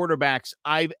worst quarterbacks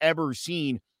I've ever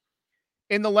seen.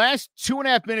 In the last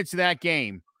 2.5 minutes of that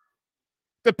game,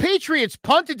 the Patriots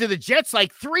punted to the Jets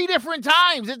like 3 different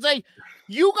times. It's like,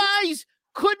 you guys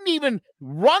couldn't even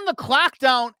run the clock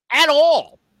down at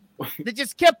all. They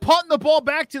just kept punting the ball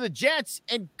back to the Jets.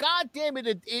 And God damn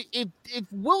it, if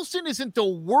Wilson isn't the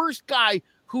worst guy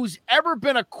who's ever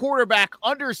been a quarterback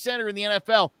under center in the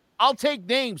NFL, I'll take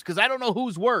names because I don't know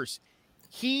who's worse.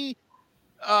 Did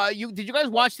you guys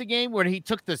watch the game where he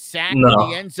took the sack in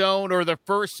the end zone, or the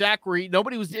first sack where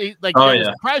nobody was like,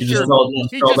 pressure?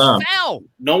 He just fell.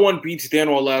 No one beats Dan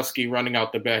Orlovsky running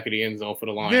out the back of the end zone for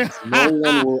the Lions. No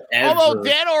one will ever. Although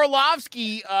Dan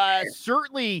Orlovsky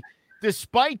certainly,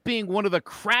 despite being one of the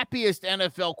crappiest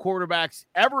NFL quarterbacks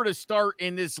ever to start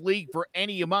in this league for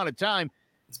any amount of time,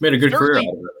 it's made a good career out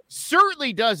of it.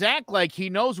 Certainly does act like he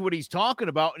knows what he's talking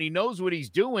about and he knows what he's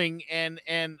doing, and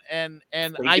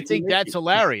I think that's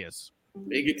hilarious.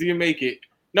 Make it till you make it.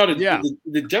 No,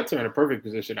 the Jets are in a perfect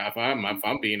position. If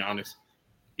I'm being honest,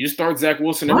 you start Zach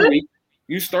Wilson every week.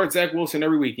 You start Zach Wilson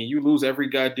every week, and you lose every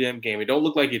goddamn game. It don't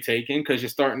look like you're taking because you're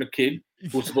starting a kid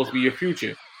who's supposed to be your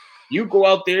future. You go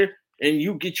out there and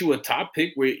you get you a top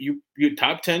pick where you're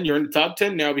top 10. You're in the top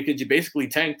 10 now because you basically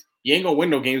tanked. You ain't gonna win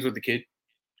no games with the kid.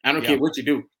 I don't care what you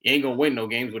do. You ain't going to win no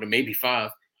games with a maybe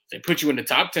 5. They put you in the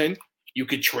top 10. You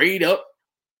could trade up,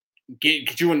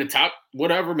 get you in the top,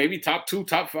 whatever, maybe top 2,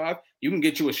 top 5. You can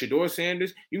get you a Shedeur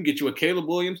Sanders. You can get you a Caleb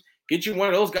Williams. Get you one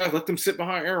of those guys. Let them sit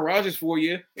behind Aaron Rodgers for a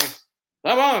year.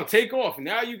 Come on, take off.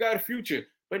 Now you got a future.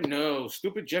 But no,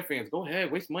 stupid Jet fans, go ahead,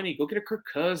 waste money. Go get a Kirk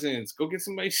Cousins. Go get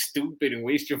somebody stupid and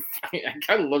waste your – I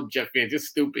kind of love Jet fans. Just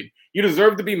stupid. You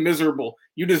deserve to be miserable.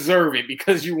 You deserve it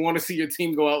because you want to see your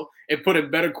team go out and put a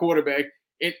better quarterback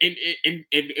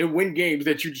and win games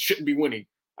that you shouldn't be winning.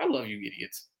 I love you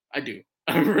idiots. I do.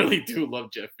 I really do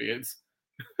love Jet fans.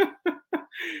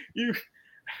 You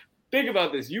think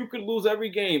about this. You could lose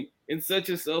every game and set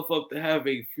yourself up to have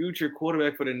a future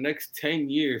quarterback for the next 10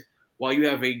 years. While you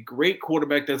have a great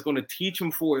quarterback that's going to teach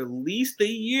him for at least a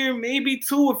year, maybe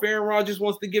 2 if Aaron Rodgers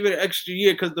wants to give it an extra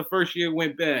year because the first year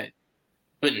went bad.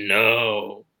 But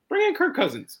no. Bring in Kirk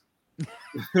Cousins.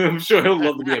 I'm sure he'll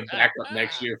love to be a backup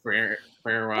next year for Aaron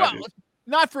Rodgers. Well,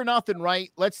 not for nothing,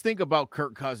 right? Let's think about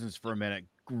Kirk Cousins for a minute.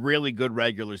 Really good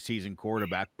regular season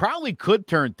quarterback. Probably could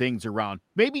turn things around.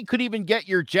 Maybe could even get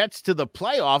your Jets to the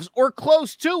playoffs or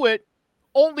close to it,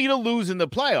 only to lose in the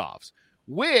playoffs,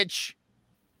 which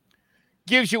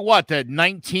gives you what, the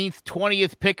 19th,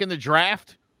 20th pick in the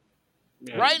draft,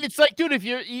 right? It's like, dude, if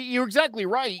you're exactly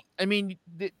right. I mean,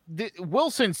 the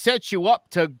Wilson sets you up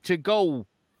to go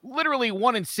literally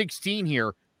 1-16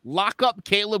 here. Lock up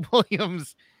Caleb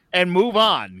Williams and move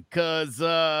on, because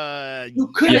you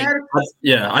could have.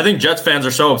 I think Jets fans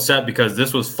are so upset because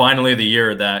this was finally the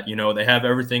year that they have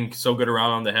everything so good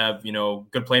around them. They have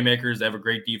good playmakers. They have a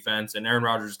great defense, and Aaron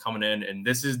Rodgers is coming in, and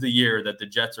this is the year that the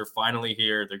Jets are finally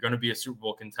here. They're going to be a Super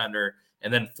Bowl contender,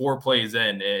 and then 4 plays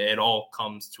in, it all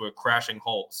comes to a crashing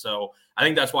halt. So I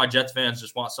think that's why Jets fans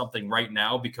just want something right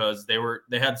now, because they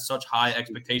had such high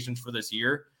expectations for this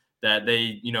year that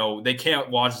they can't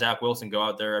watch Zach Wilson go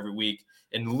out there every week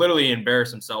and literally embarrass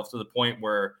himself to the point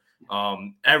where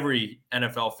every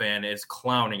NFL fan is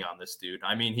clowning on this dude.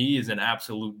 I mean, he is an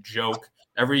absolute joke.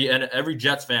 Every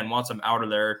Jets fan wants him out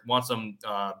of there, wants him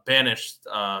banished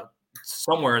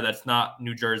somewhere that's not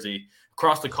New Jersey,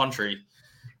 across the country.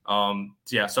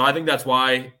 So I think that's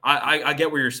why I get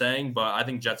what you're saying, but I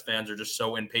think Jets fans are just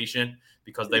so impatient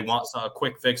because they want a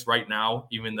quick fix right now,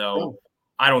 even though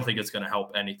I don't think it's going to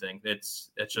help anything.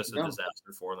 It's just a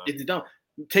disaster for them. It's dumb.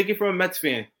 Take it from a Mets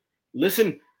fan.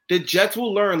 Listen, the Jets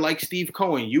will learn, like Steve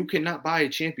Cohen, you cannot buy a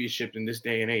championship in this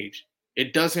day and age.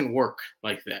 It doesn't work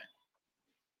like that.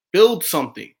 Build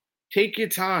something. Take your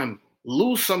time.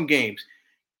 Lose some games.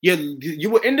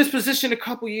 You were in this position a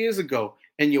couple years ago,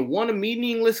 and you won a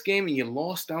meaningless game, and you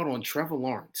lost out on Trevor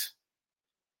Lawrence.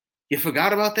 You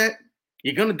forgot about that?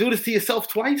 You're going to do this to yourself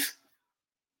twice?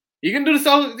 You're going to do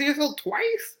this to yourself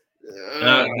twice?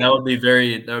 That would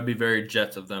be very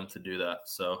Jets of them to do that.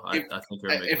 So I think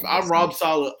if I'm Rob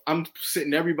Saleh, I'm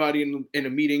sitting everybody in a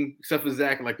meeting except for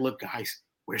Zach, like, look, guys,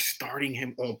 we're starting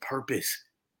him on purpose.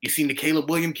 You seen the Caleb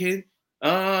Williams kid?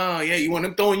 Oh, yeah, you want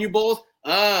him throwing you balls?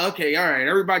 Okay, all right.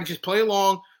 Everybody just play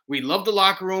along. We love the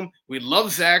locker room. We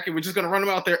love Zach, and we're just gonna run him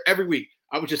out there every week.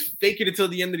 I would just fake it until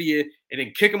the end of the year and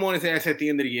then kick him on his ass at the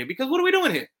end of the year. Because what are we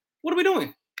doing here? What are we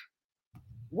doing?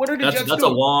 What are the Jets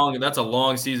doing? That's a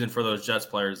long season for those Jets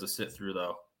players to sit through,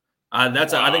 though. I think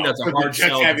that's a hard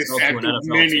sell to an NFL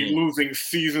many team. losing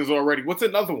seasons already. What's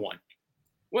another one?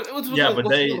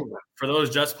 For those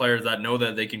Jets players that know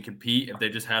that they can compete, if they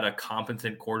just had a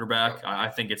competent quarterback, I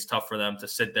think it's tough for them to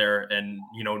sit there and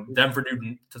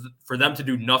for them to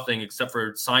do nothing except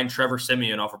for sign Trevor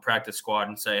Siemian off a practice squad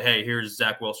and say, hey, here's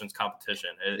Zach Wilson's competition.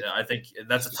 I think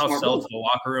that's a tough sell to the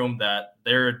locker room that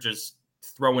they're just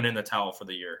throwing in the towel for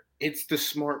the year. It's the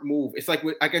smart move. It's like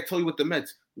I tell you with the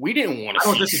Mets, we didn't want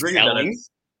to see selling.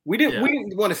 We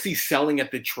didn't want to see selling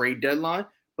at the trade deadline.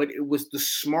 But it was the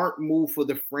smart move for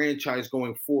the franchise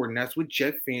going forward. And that's what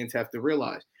Jet fans have to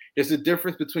realize. There's a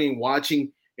difference between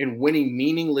watching and winning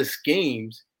meaningless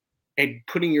games and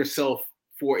putting yourself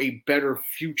for a better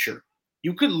future.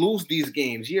 You could lose these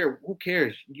games. Yeah, who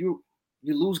cares? You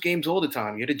lose games all the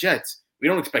time. You're the Jets. We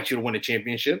don't expect you to win a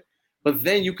championship. But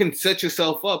then you can set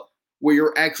yourself up where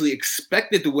you're actually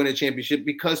expected to win a championship,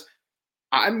 because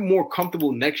I'm more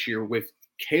comfortable next year with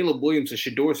Caleb Williams and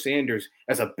Shedeur Sanders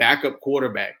as a backup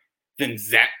quarterback than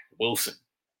Zach Wilson.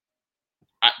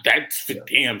 That's for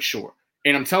damn sure.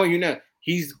 And I'm telling you now,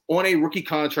 he's on a rookie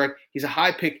contract. He's a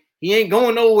high pick. He ain't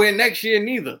going nowhere next year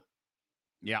neither.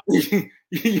 Yeah.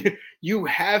 You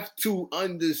have to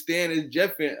understand as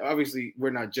Jet fans. Obviously, we're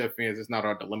not Jet fans. It's not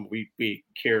our dilemma. We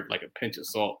care like a pinch of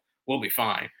salt. We'll be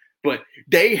fine. But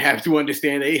they have to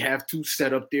understand they have to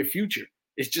set up their future.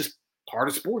 It's just part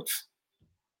of sports.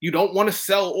 You don't want to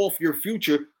sell off your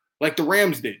future like the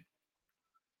Rams did.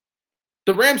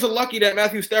 The Rams are lucky that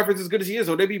Matthew Stafford's as good as he is,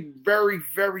 or they'd be very,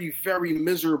 very, very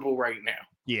miserable right now.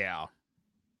 Yeah.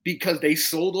 Because they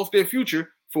sold off their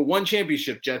future for one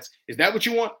championship, Jets. Is that what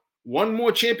you want? One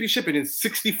more championship and in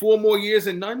 64 more years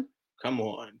and none? Come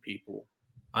on, people.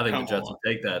 I think the Jets will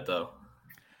take that, though.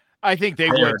 I think they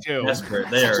would, too. Desperate.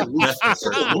 They are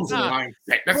desperate.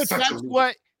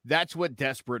 That's what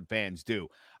desperate fans do.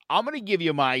 I'm going to give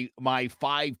you my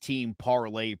 5-team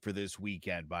parlay for this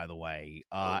weekend, by the way.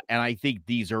 And I think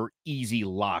these are easy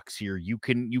locks here. You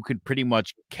can pretty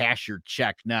much cash your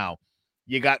check now.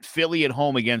 You got Philly at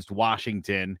home against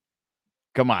Washington.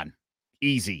 Come on.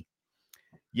 Easy.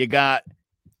 You got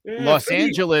Los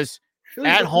Angeles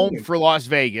at home for Las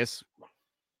Vegas.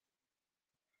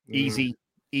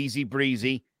 Easy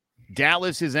breezy.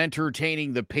 Dallas is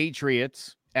entertaining the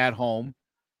Patriots at home.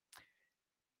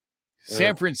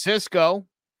 San Francisco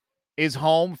is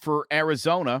home for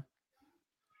Arizona,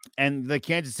 and the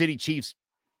Kansas City Chiefs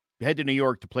head to New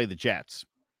York to play the Jets.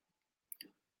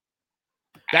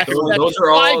 Those are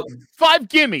all 5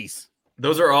 gimmies.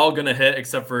 Those are all going to hit,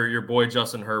 except for your boy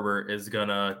Justin Herbert is going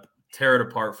to tear it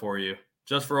apart for you.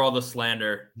 Just for all the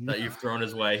slander that you've thrown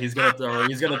his way, he's gonna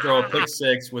throw a pick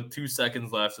 6 with 2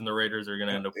 seconds left, and the Raiders are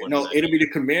gonna end up winning. No, it'll be the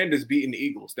Commanders beating the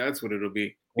Eagles. That's what it'll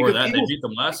be. Or that they beat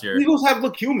them last year. Eagles have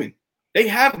looked human. They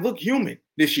have looked human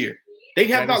this year. They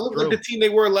have not looked like the team they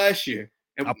were last year.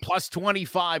 A plus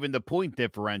 25 in the point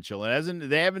differential.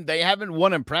 They haven't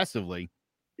won impressively.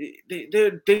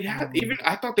 They have even.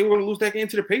 I thought they were going to lose that game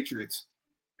to the Patriots,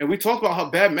 and we talked about how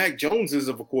bad Mac Jones is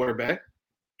of a quarterback.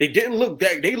 They didn't look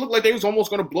that. They looked like they was almost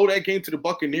going to blow that game to the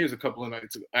Buccaneers a couple of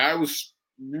nights ago. I was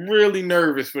really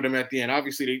nervous for them at the end.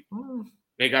 Obviously,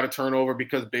 they got a turnover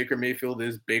because Baker Mayfield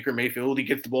is Baker Mayfield. He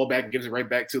gets the ball back and gives it right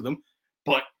back to them.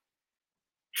 But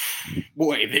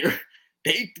boy,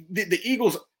 the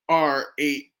Eagles are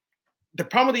the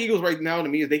problem with the Eagles right now to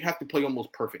me is they have to play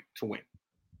almost perfect to win.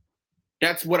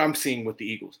 That's what I'm seeing with the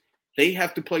Eagles. They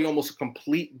have to play almost a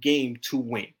complete game to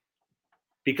win.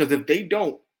 Because if they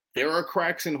don't, there are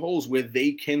cracks and holes where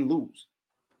they can lose.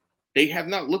 They have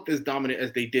not looked as dominant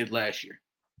as they did last year.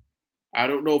 I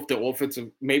don't know if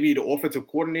maybe the offensive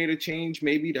coordinator change,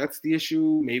 maybe that's the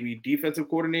issue. Maybe defensive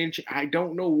coordinator change. I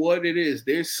don't know what it is.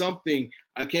 There's something.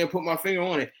 I can't put my finger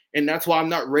on it. And that's why I'm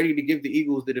not ready to give the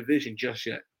Eagles the division just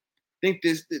yet. I think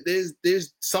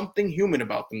there's something human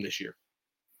about them this year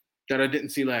that I didn't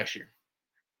see last year.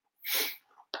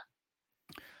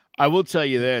 I will tell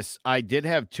you this. I did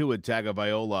have Tua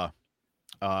Tagovailoa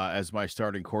as my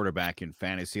starting quarterback in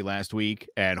fantasy last week,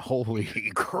 and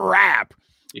holy crap.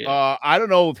 Yeah. I don't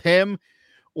know if him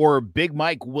or Big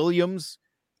Mike Williams,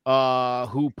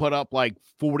 who put up like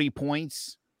 40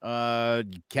 points,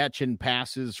 catching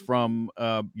passes from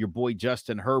your boy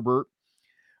Justin Herbert.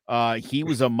 He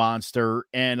was a monster.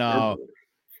 And oh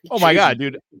my God,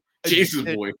 dude. Jesus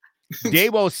boy.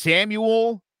 Deebo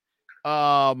Samuel.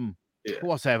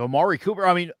 Who else I have? Amari Cooper.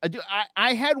 I mean,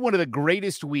 I had one of the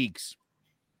greatest weeks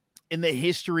in the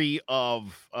history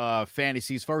of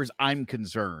fantasy as far as I'm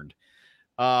concerned.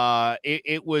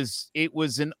 It was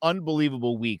an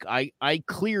unbelievable week. I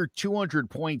cleared 200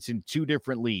 points in 2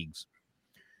 different leagues,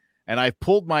 and I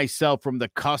pulled myself from the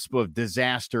cusp of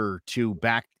disaster to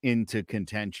back into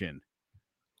contention.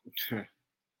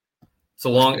 It's a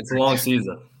long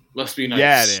season. Must be nice.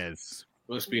 Yeah, it is.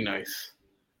 Must be nice.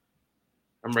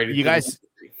 I'm ready. You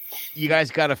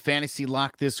guys got a fantasy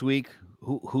lock this week?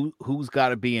 Who's got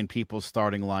to be in people's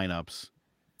starting lineups?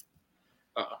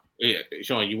 Yeah,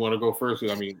 Sean, you want to go first?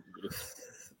 I mean,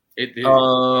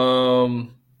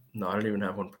 no, I don't even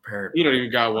have one prepared. You don't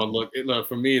even got one. Look,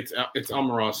 for me, it's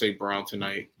Amon-Ra St. Brown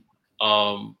tonight.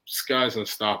 This guy's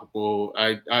unstoppable.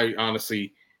 I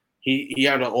honestly, he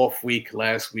had an off week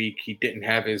last week. He didn't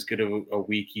have as good of a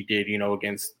week he did,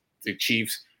 against the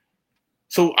Chiefs.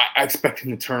 So I expect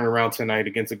him to turn around tonight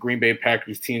against the Green Bay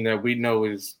Packers team that we know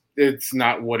it's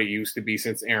not what it used to be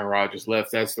since Aaron Rodgers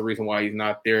left. That's the reason why he's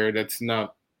not there. That's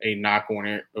not a knock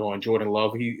on Jordan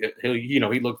Love. He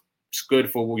looks good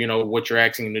for what you're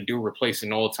asking him to do, replace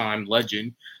an all-time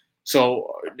legend.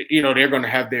 So they're going to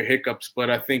have their hiccups, but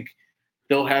I think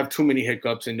they'll have too many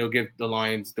hiccups and they'll give the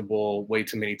Lions the ball way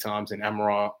too many times, and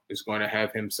Amon-Ra is going to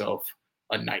have himself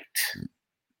a night.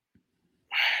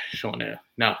 Sean,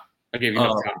 no, I gave you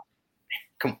enough time.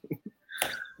 Come on.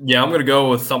 Yeah, I'm going to go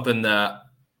with something that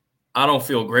I don't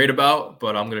feel great about,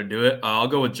 but I'm going to do it. I'll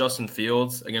go with Justin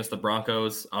Fields against the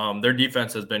Broncos. Their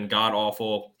defense has been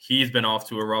god-awful. He's been off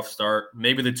to a rough start.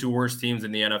 Maybe the 2 worst teams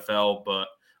in the NFL, but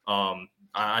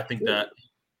I think that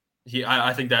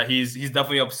he's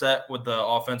definitely upset with the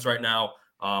offense right now.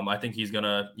 I think he's going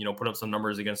to put up some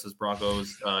numbers against this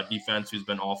Broncos defense, who's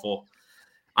been awful.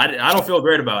 I don't feel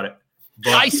great about it.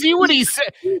 But I see what he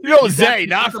said. Zay,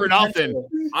 not for nothing.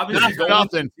 Not for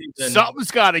nothing.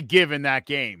 Something's got to give in that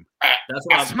game.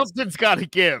 Something's got to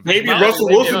give. Maybe Russell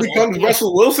Wilson becomes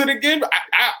Russell Wilson again.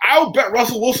 I'll bet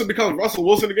Russell Wilson becomes Russell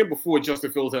Wilson again before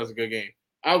Justin Fields has a good game.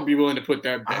 I would be willing to put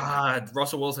that bet.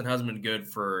 Russell Wilson hasn't been good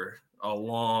for a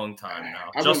long time now.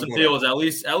 Justin Fields at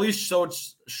least showed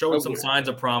some signs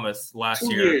of promise last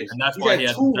year, and that's why he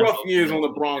had 2 rough years on the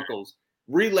Broncos.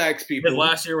 Relax, people. His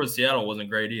last year with Seattle wasn't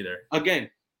great either. Again,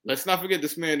 let's not forget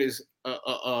this man is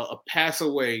a pass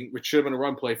away, which should have been a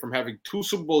run play, from having 2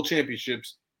 Super Bowl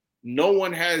championships. No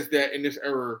one has that in this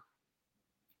era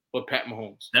but Pat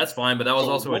Mahomes. That's fine, but that was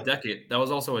also a decade. That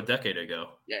was also a decade ago.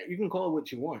 Yeah, you can call it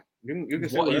what you want. You can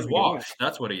say he's washed.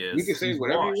 That's what he is. You can say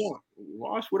whatever you want.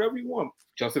 Wash whatever you want.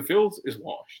 Justin Fields is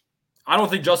washed. I don't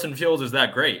think Justin Fields is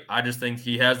that great. I just think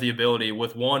he has the ability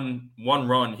with one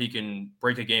run he can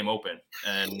break a game open,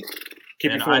 and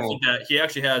I think that he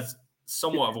actually has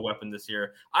somewhat of a weapon this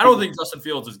year. I don't think Justin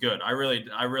Fields is good. I really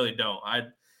don't.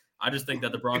 I just think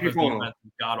that the Broncos defense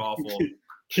is god awful.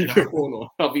 Keep your phone on.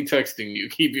 I'll be texting you.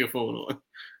 Keep your phone on.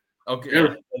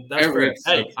 Okay, that's great.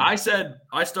 Hey, I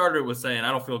started with saying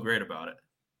I don't feel great about it,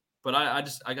 but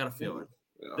I got a feeling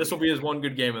this will be his one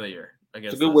good game of the year.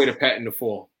 It's a good way to patent the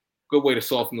fall. Good way to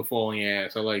soften the fall in your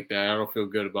ass. I like that. I don't feel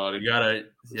good about it. You gotta,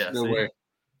 yeah.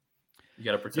 You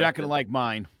got to protect. You're not going to like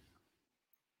mine.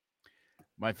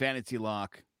 My fantasy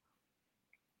lock,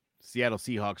 Seattle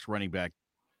Seahawks running back,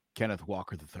 Kenneth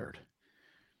Walker III.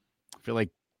 I feel like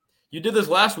you did this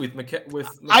last week with McCaffrey.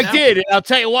 I did. And I'll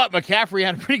tell you what, McCaffrey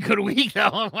had a pretty good week,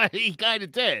 though. He kind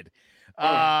of did.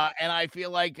 And I feel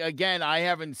like, again, I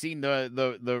haven't seen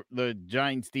the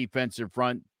Giants defensive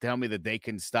front tell me that they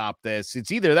can stop this.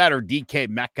 It's either that or DK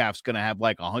Metcalf's going to have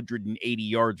like 180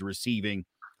 yards receiving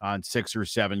on 6 or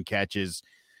 7 catches.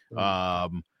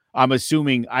 I'm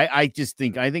assuming I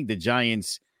think the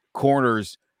Giants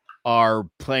corners are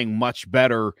playing much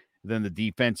better than the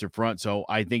defensive front. So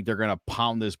I think they're going to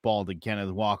pound this ball to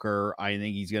Kenneth Walker. I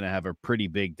think he's going to have a pretty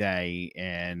big day,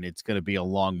 and it's going to be a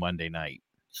long Monday night.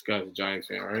 This guy's a Giants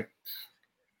fan, right?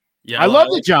 Yeah, I love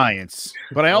the Giants,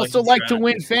 but I also like to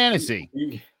win fantasy.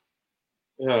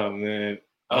 Oh, man.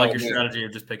 I like your strategy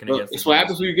of just picking against. It's what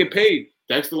happens when you get paid.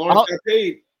 Dexter Lawrence got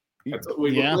paid.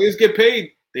 When players get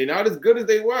paid, they're not as good as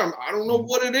they were. I don't know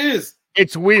what it is.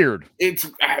 It's weird. It's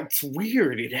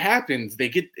weird. It happens. They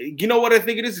get. You know what I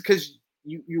think it is? Because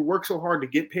you work so hard to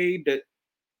get paid that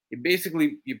it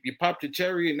basically you popped your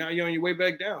cherry and now you're on your way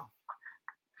back down.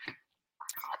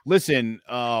 Listen,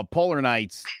 Polar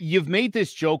Knights, you've made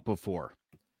this joke before.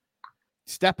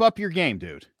 Step up your game,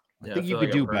 dude. I think you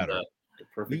could do better. The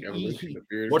perfect evolution of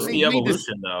beards. What's the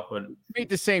evolution, though? Made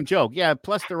the same joke. Yeah,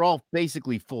 plus they're all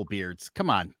basically full beards. Come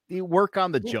on. You work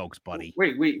on the jokes, buddy.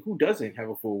 Wait. Who doesn't have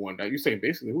a full one? Now, you're saying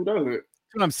basically who doesn't? That's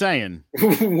what I'm saying.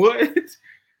 What?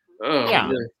 Oh,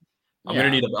 yeah. I'm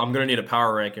gonna need a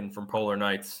power ranking from Polar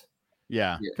Knights.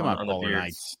 Yeah. Come on, Polar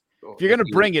Knights. If you're gonna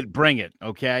bring it,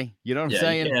 okay? You know what I'm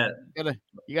saying?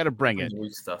 You gotta bring it.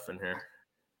 Weak stuff in here.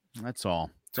 That's all.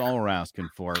 That's all we're asking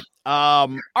for.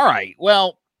 All right.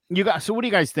 Well, so what do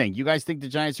you guys think? You guys think the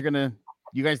Giants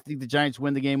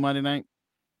win the game Monday night?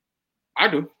 I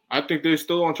do. I think they're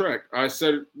still on track. I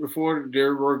said it before,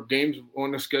 there were games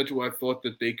on the schedule I thought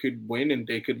that they could win and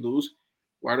they could lose.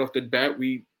 Right off the bat,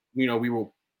 we were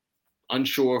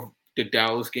unsure if the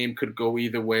Dallas game could go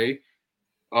either way.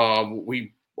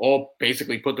 We all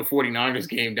basically put the 49ers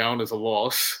game down as a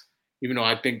loss, even though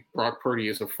I think Brock Purdy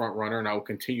is a front runner, and I will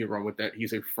continue to run with that.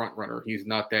 He's a front runner. He's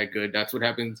not that good. That's what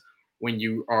happens when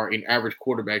you are an average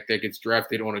quarterback that gets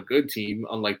drafted on a good team,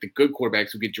 unlike the good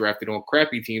quarterbacks who get drafted on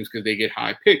crappy teams because they get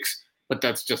high picks. But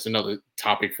that's just another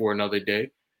topic for another day.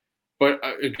 But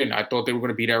again, I thought they were going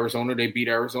to beat Arizona. They beat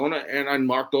Arizona, and I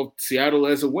marked off Seattle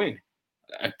as a win.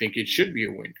 I think it should be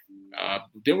a win.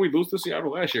 Didn't we lose to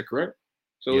Seattle last year, correct?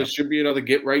 So It should be another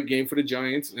get-right game for the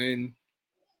Giants, and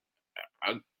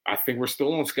I think we're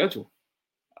still on schedule.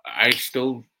 I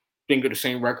still think of the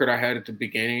same record I had at the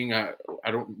beginning. I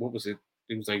don't. What was it?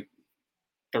 It was like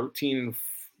 13.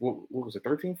 What was it?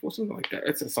 13, 4, something like that.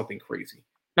 It's something crazy.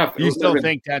 You still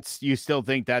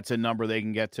think that's a number they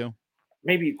can get to?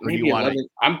 Maybe 11.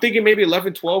 I'm thinking maybe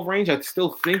 11, 12 range. I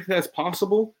still think that's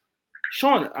possible.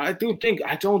 Sean, I don't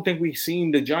think we've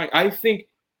seen the Giants.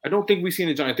 I don't think we've seen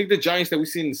the Giants. I think the Giants that we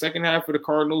see in the second half of the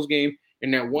Cardinals game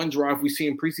and that one drive we see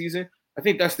in preseason, I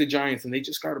think that's the Giants, and they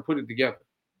just got to put it together.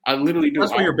 I literally do.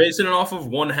 That's what you're basing it off of,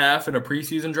 one half in a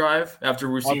preseason drive after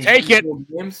we've seen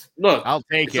games. Look, I'll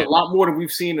take it. It's a lot more than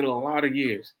we've seen in a lot of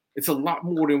years. It's a lot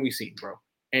more than we've seen, bro.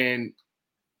 And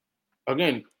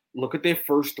again, look at their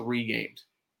first 3 games.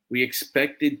 We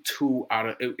expected 2 out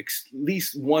of at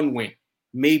least 1 win,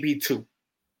 maybe 2,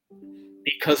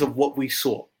 because of what we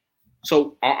saw.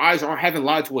 So our eyes haven't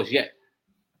lied to us yet.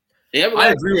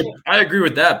 I agree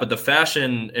with that, but the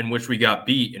fashion in which we got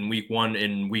beat in week 1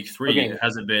 and week 3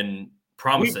 hasn't been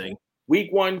promising. Week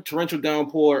 1, torrential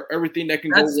downpour, everything that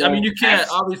can go wrong. I mean, you can't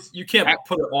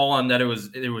put it all on that it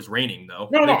was raining though.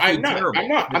 No, I'm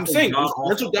not. I'm saying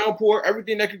torrential downpour,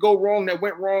 everything that could go wrong that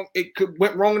went wrong.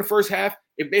 Went wrong in the first half.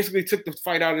 It basically took the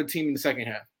fight out of the team in the second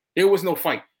half. There was no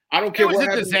fight. I don't care. It was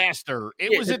a disaster.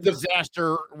 It was a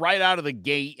disaster right out of the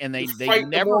gate, and they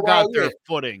never got their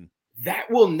footing.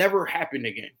 That will never happen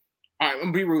again. All right, I'm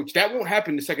gonna be rude. That won't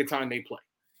happen the second time they play.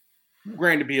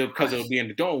 Granted, because it'll be in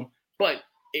the dome, but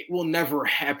it will never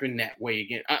happen that way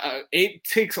again. It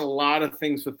takes a lot of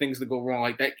things for things to go wrong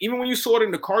like that. Even when you saw it in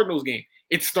the Cardinals game,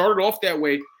 it started off that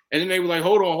way, and then they were like,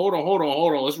 hold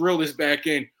on. Let's reel this back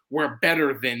in. We're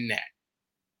better than that.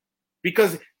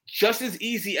 Because just as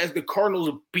easy as the Cardinals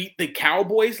beat the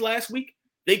Cowboys last week,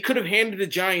 they could have handed the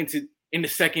Giants in the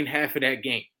second half of that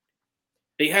game.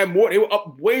 They were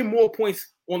up way more points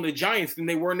on the Giants than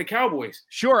they were in the Cowboys.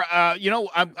 Sure.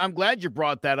 I'm glad you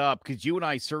brought that up because you and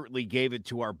I certainly gave it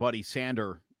to our buddy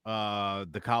Sander,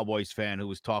 the Cowboys fan who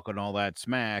was talking all that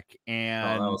smack.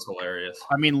 And that was hilarious.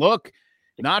 I mean, look,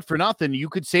 Not for nothing. You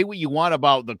could say what you want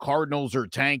about the Cardinals are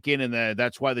tanking and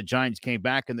that's why the Giants came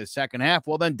back in the second half.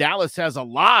 Well, then Dallas has a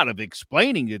lot of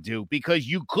explaining to do because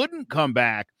you couldn't come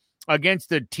back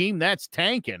against a team that's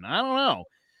tanking. I don't know.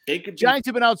 Giants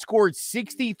have been outscored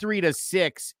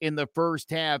 63-6 in the first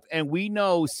half, and we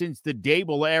know since the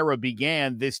Daboll era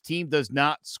began, this team does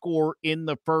not score in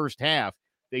the first half.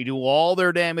 They do all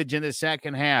their damage in the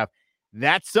second half.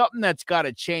 That's something that's got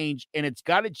to change, and it's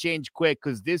got to change quick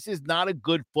because this is not a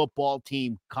good football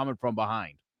team coming from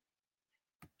behind.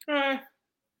 No,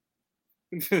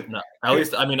 at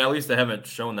least they haven't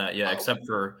shown that yet, except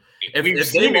for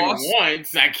if they lost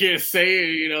once. I can't say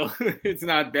it's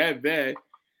not that bad.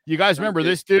 You guys remember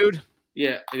this dude?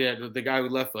 Yeah, the guy who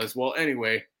left us. Well,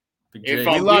 anyway,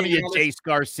 we love you, Jace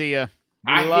Garcia.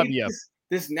 We love you.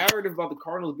 This narrative about the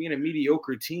Cardinals being a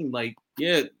mediocre team, like,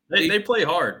 yeah, they play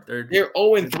hard. They're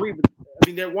 0-3,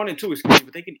 but they're 1-2, excuse me,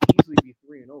 but they can easily be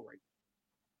 3-0 right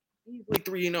now.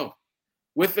 Easily 3-0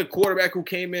 with a quarterback who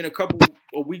came in a couple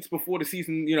of weeks before the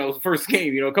season, first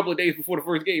game, a couple of days before the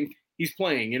first game, he's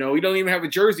playing. He don't even have a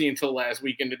jersey until last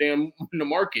week in the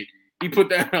market. He put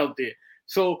that out there.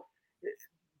 So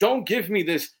don't give me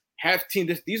this half team.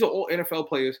 These are all NFL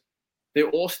players. They're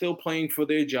all still playing for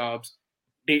their jobs.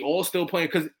 They all still playing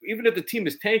because even if the team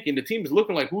is tanking, the team is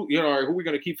looking like who we're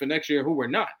going to keep for next year and who we're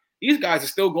not. These guys are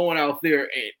still going out there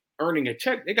and earning a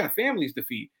check. They got families to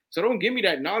feed. So don't give me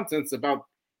that nonsense about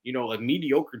a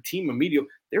mediocre team,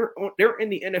 They're in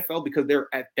the NFL because they're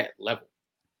at that level.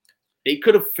 They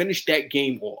could have finished that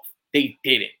game off. They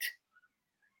didn't.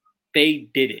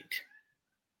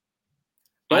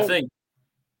 I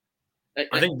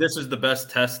think this is the best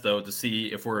test, though, to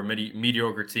see if we're a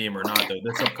mediocre team or not, though,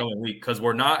 this upcoming week, because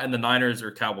we're not in the Niners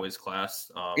or Cowboys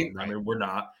class. We're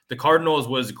not. The Cardinals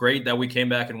was great that we came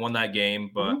back and won that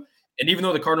game, but and even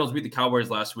though the Cardinals beat the Cowboys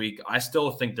last week, I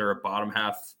still think they're a bottom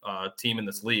half team in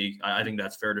this league. I think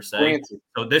that's fair to say.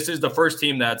 So this is the first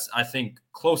team that's, I think,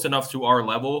 close enough to our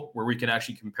level where we can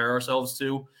actually compare ourselves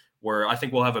to, where I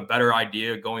think we'll have a better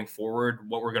idea going forward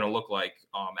what we're going to look like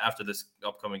after this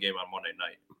upcoming game on Monday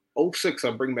night. 06,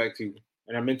 I'll bring back to you.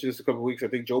 And I mentioned this a couple of weeks. I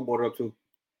think Joe brought it up too.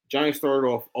 Giants started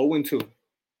off 0-2.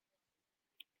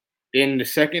 In the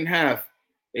second half,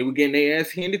 they were getting their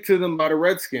ass handed to them by the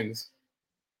Redskins.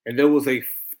 And there was a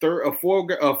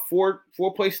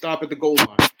four-play stop at the goal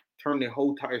line. Turned their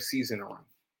whole entire season around.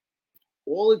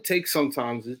 All it takes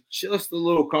sometimes is just a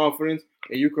little confidence,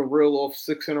 and you can reel off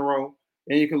 6 in a row.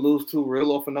 Then you can lose 2,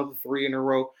 reel off another 3 in a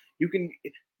row.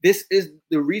 This is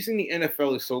the reason the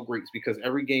NFL is so great is because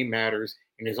every game matters,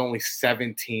 and there's only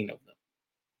 17 of them.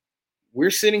 We're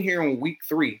sitting here in week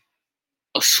 3,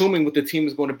 assuming what the team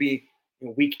is going to be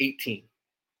in week 18.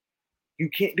 You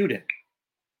can't do that.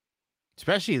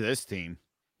 Especially this team.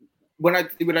 When I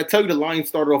tell you the Lions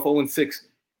started off 0-6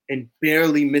 and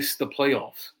barely missed the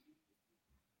playoffs.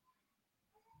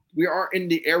 We are in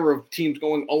the era of teams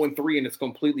going 0-3 and it's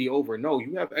completely over. No,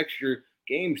 you have extra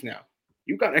games now.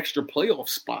 You got extra playoff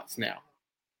spots now.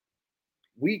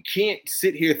 We can't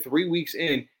sit here 3 weeks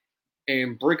in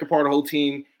and break apart the whole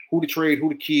team, who to trade, who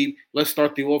to keep. Let's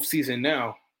start the offseason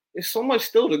now. There's so much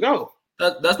still to go.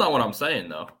 That's not what I'm saying,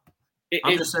 though.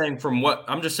 I'm just saying from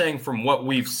what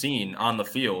we've seen on the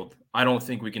field, I don't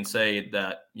think we can say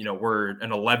that, we're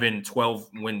an 11-12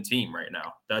 win team right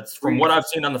now. That's from what I've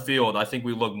seen on the field. I think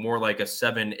we look more like a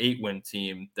 7-8 win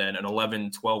team than an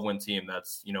 11-12 win team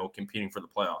that's, competing for the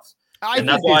playoffs.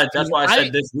 That's why I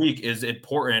said this week is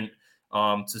important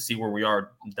to see where we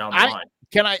are down the line.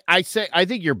 I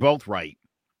think you're both right.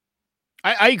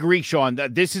 I agree, Sean,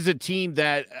 that this is a team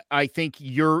that I think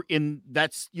you're in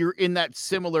that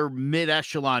similar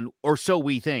mid-echelon, or so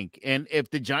we think. And if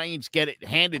the Giants get it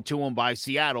handed to them by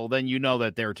Seattle, then you know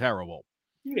that they're terrible.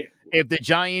 Yeah. If the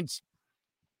Giants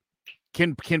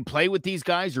can play with these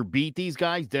guys or beat these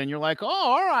guys, then you're like, oh,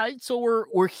 all right. So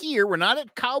we're here. We're not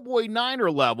at Cowboy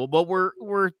Niner level, but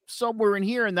we're somewhere in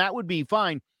here, and that would be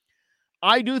fine.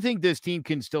 I do think this team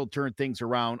can still turn things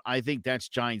around. I think that's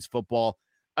Giants football.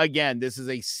 Again, this is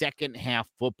a second half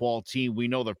football team. We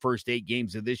know the first 8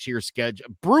 games of this year's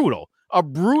schedule, a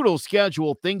brutal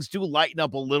schedule. Things do lighten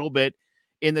up a little bit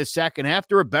in the second half.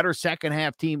 They're a better second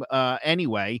half team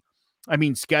anyway. I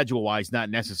mean, schedule wise, not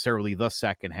necessarily the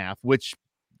second half, which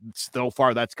so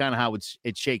far that's kind of how it's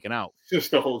shaken out. Just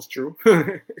still holds true.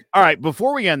 All right.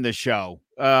 Before we end the show,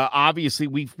 obviously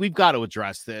we've got to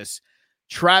address this.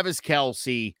 Travis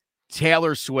Kelce,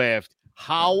 Taylor Swift.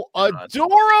 How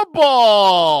adorable!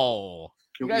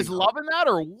 You guys loving that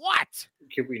or what?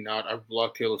 Can we not? I've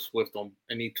blocked Taylor Swift on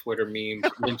any Twitter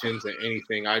memes, mentions, or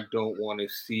anything. I don't want to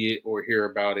see it or hear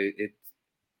about it.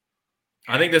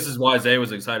 I think this is why Zay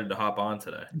was excited to hop on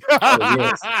today.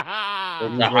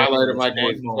 The highlight of my day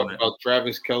is about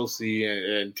Travis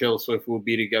Kelce and Taylor Swift will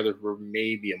be together for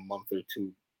maybe a month or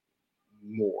two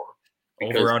more.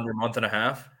 Over under a month and a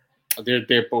half.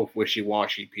 They're both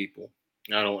wishy-washy people.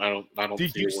 I don't.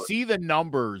 Did you see the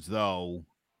numbers though?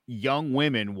 Young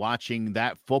women watching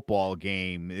that football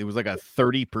game, it was like a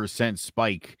 30%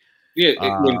 spike. Yeah,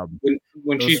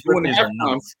 when she's doing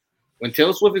halftime, when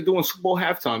Taylor Swift is doing Super Bowl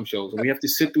halftime shows, and we have to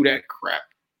sit through that crap,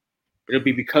 it'll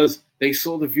be because they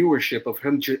saw the viewership of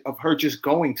her just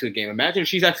going to a game. Imagine if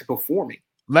she's actually performing.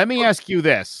 Let me ask you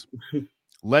this: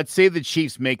 let's say the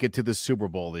Chiefs make it to the Super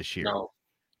Bowl this year. No.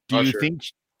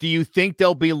 Do you think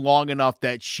they'll be long enough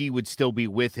that she would still be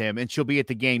with him and she'll be at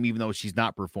the game even though she's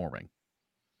not performing?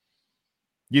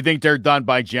 You think they're done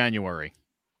by January?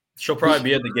 She'll probably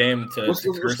be at the game to. What's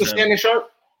the standing sharp?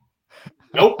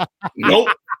 Nope.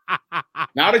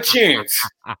 Not a chance.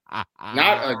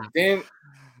 Not a damn.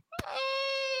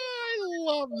 I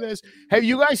love this. Have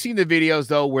you guys seen the videos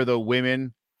though where the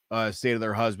women say to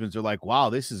their husbands are like, "Wow,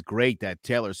 this is great that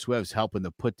Taylor Swift's helping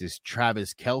to put this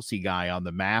Travis Kelce guy on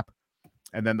the map,"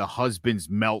 and then the husbands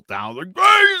melt down like,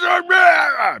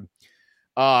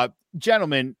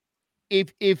 gentlemen,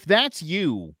 if that's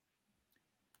you,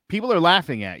 people are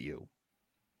laughing at you.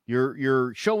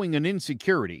 You're showing an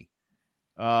insecurity,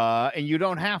 and you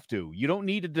don't have to. You don't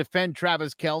need to defend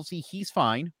Travis Kelce. He's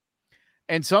fine.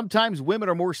 And sometimes women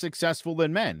are more successful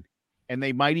than men, and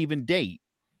they might even date.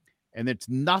 And it's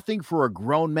nothing for a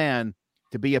grown man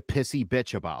to be a pissy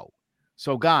bitch about.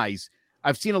 So, guys,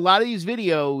 I've seen a lot of these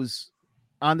videos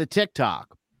on the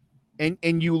TikTok,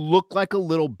 and you look like a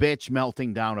little bitch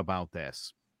melting down about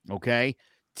this, okay?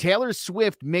 Taylor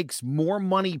Swift makes more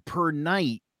money per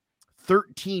night,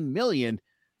 $13 million,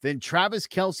 than Travis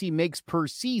Kelce makes per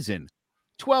season,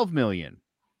 $12 million,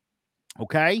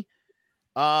 okay?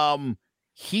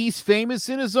 He's famous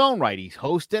in his own right. He's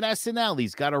hosted SNL.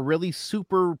 He's got a really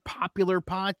super popular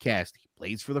podcast. He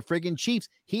plays for the friggin' Chiefs.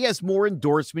 He has more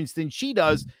endorsements than she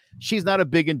does. She's not a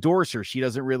big endorser. She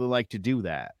doesn't really like to do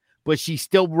that. But she's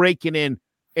still raking in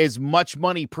as much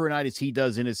money per night as he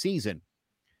does in a season.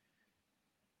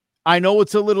 I know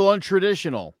it's a little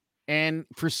untraditional. And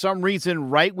for some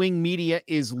reason, right-wing media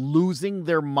is losing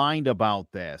their mind about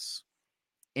this.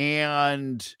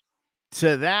 And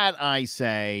to that, I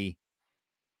say,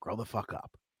 grow the fuck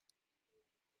up.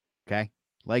 Okay?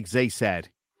 Like Zay said,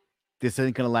 this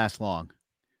isn't going to last long.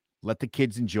 Let the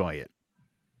kids enjoy it.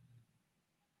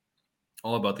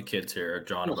 All about the kids here,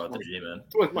 John, about money. the Gmen.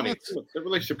 Too much money. The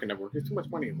relationship can never work. There's too much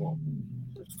money involved.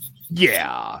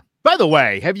 Yeah. By the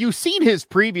way, have you seen his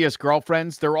previous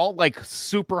girlfriends? They're all like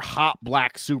super hot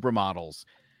black supermodels.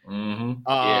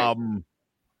 Mm-hmm.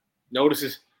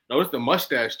 Notice the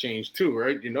mustache change too,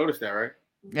 right? You noticed that, right?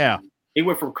 Yeah. He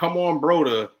went from "come on, bro"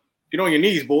 to "get on your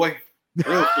knees, boy."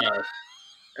 Real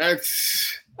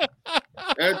fast.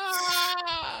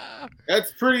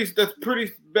 That's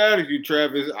pretty bad of you,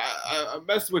 Travis. I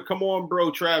messed with "come on, bro,"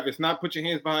 Travis. Not put your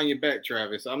hands behind your back,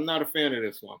 Travis. I'm not a fan of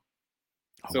this one.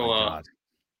 Oh my God.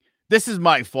 This is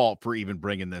my fault for even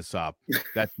bringing this up.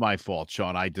 That's my fault,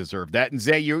 Sean. I deserve that. And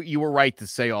Zay, you were right to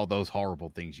say all those horrible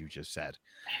things you just said.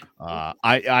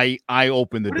 I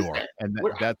opened the door, and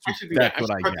that's what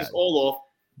I get. This all off,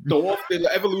 throw off the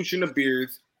evolution of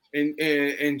beards,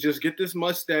 and just get this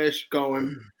mustache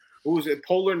going. Who's it?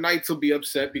 Polar Knights will be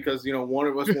upset because one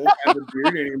of us won't have a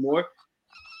beard anymore.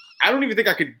 I don't even think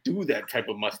I could do that type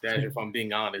of mustache if I'm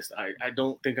being honest. I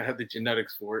don't think I have the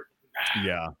genetics for it.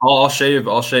 Yeah, I'll shave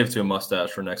to a mustache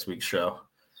for next week's show.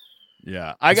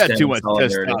 Yeah, I got too much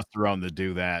testosterone to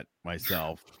do that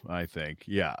myself, I think.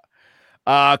 Yeah.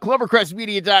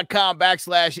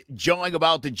 ClovercrestMedia.com/Jawing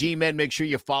About the Gmen. Make sure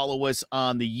you follow us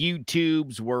on the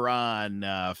YouTubes. We're on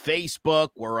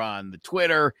Facebook. We're on the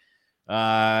Twitter.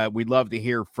 We'd love to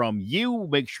hear from you.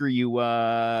 Make sure you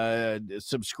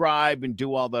subscribe and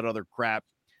do all that other crap.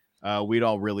 We'd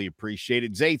all really appreciate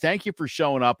it. Zay, thank you for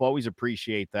showing up. Always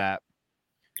appreciate that.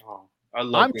 Oh, I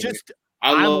love being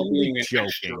an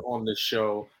extra on the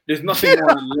show. There's nothing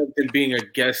more than being a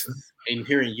guest and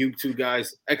hearing you two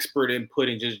guys expert input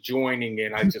and just joining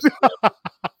in. I just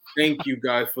thank you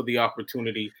guys for the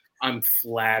opportunity. I'm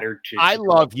flattered to. I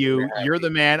love you. You're the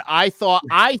man. I thought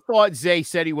Zay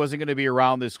said he wasn't going to be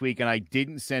around this week, and I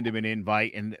didn't send him an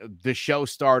invite. And the show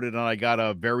started, and I got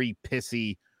a very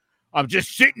pissy. I'm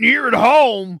just sitting here at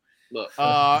home. Look.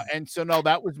 And so no,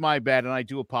 that was my bad, and I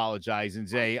do apologize. And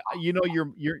Zay,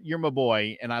 you're my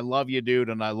boy, and I love you, dude,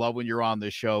 and I love when you're on the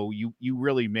show. You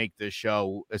really make this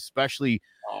show, especially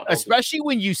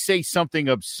when you say something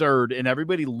absurd and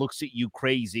everybody looks at you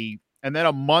crazy And then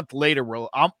a month later,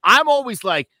 I'm always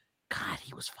like, God,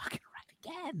 he was fucking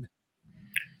right again.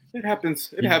 It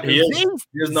happens. It happens.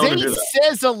 Zay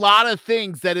says a lot of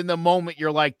things that in the moment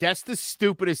you're like, that's the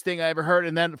stupidest thing I ever heard.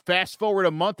 And then fast forward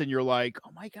a month and you're like,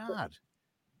 oh my God.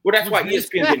 Well, that's why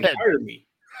ESPN didn't hire me.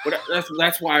 But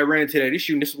that's why I ran into that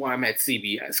issue. And this is why I'm at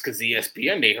CBS, because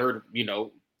ESPN, they heard,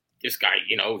 this guy,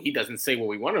 he doesn't say what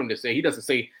we want him to say. He doesn't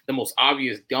say the most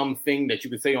obvious dumb thing that you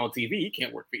could say on TV. He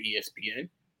can't work for ESPN.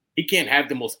 He can't have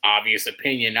the most obvious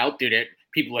opinion out there that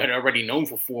people had already known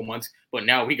for 4 months, but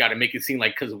now we got to make it seem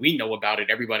like because we know about it,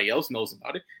 everybody else knows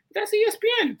about it. But that's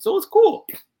ESPN, so it's cool.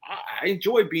 I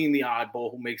enjoy being the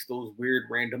oddball who makes those weird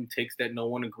random takes that no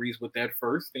one agrees with at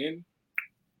first, and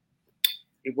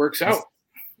it works out.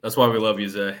 That's why we love you,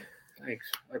 Zay. Thanks.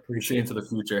 I See appreciate it. into the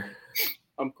future.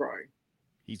 I'm crying.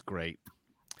 He's great.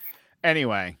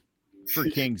 Anyway, for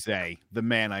King Zay, the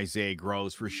man Isaiah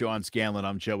Grows, for Sean Scanlon,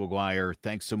 I'm Joe McGuire.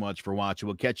 Thanks so much for watching.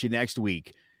 We'll catch you next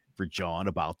week for John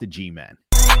about the Gmen.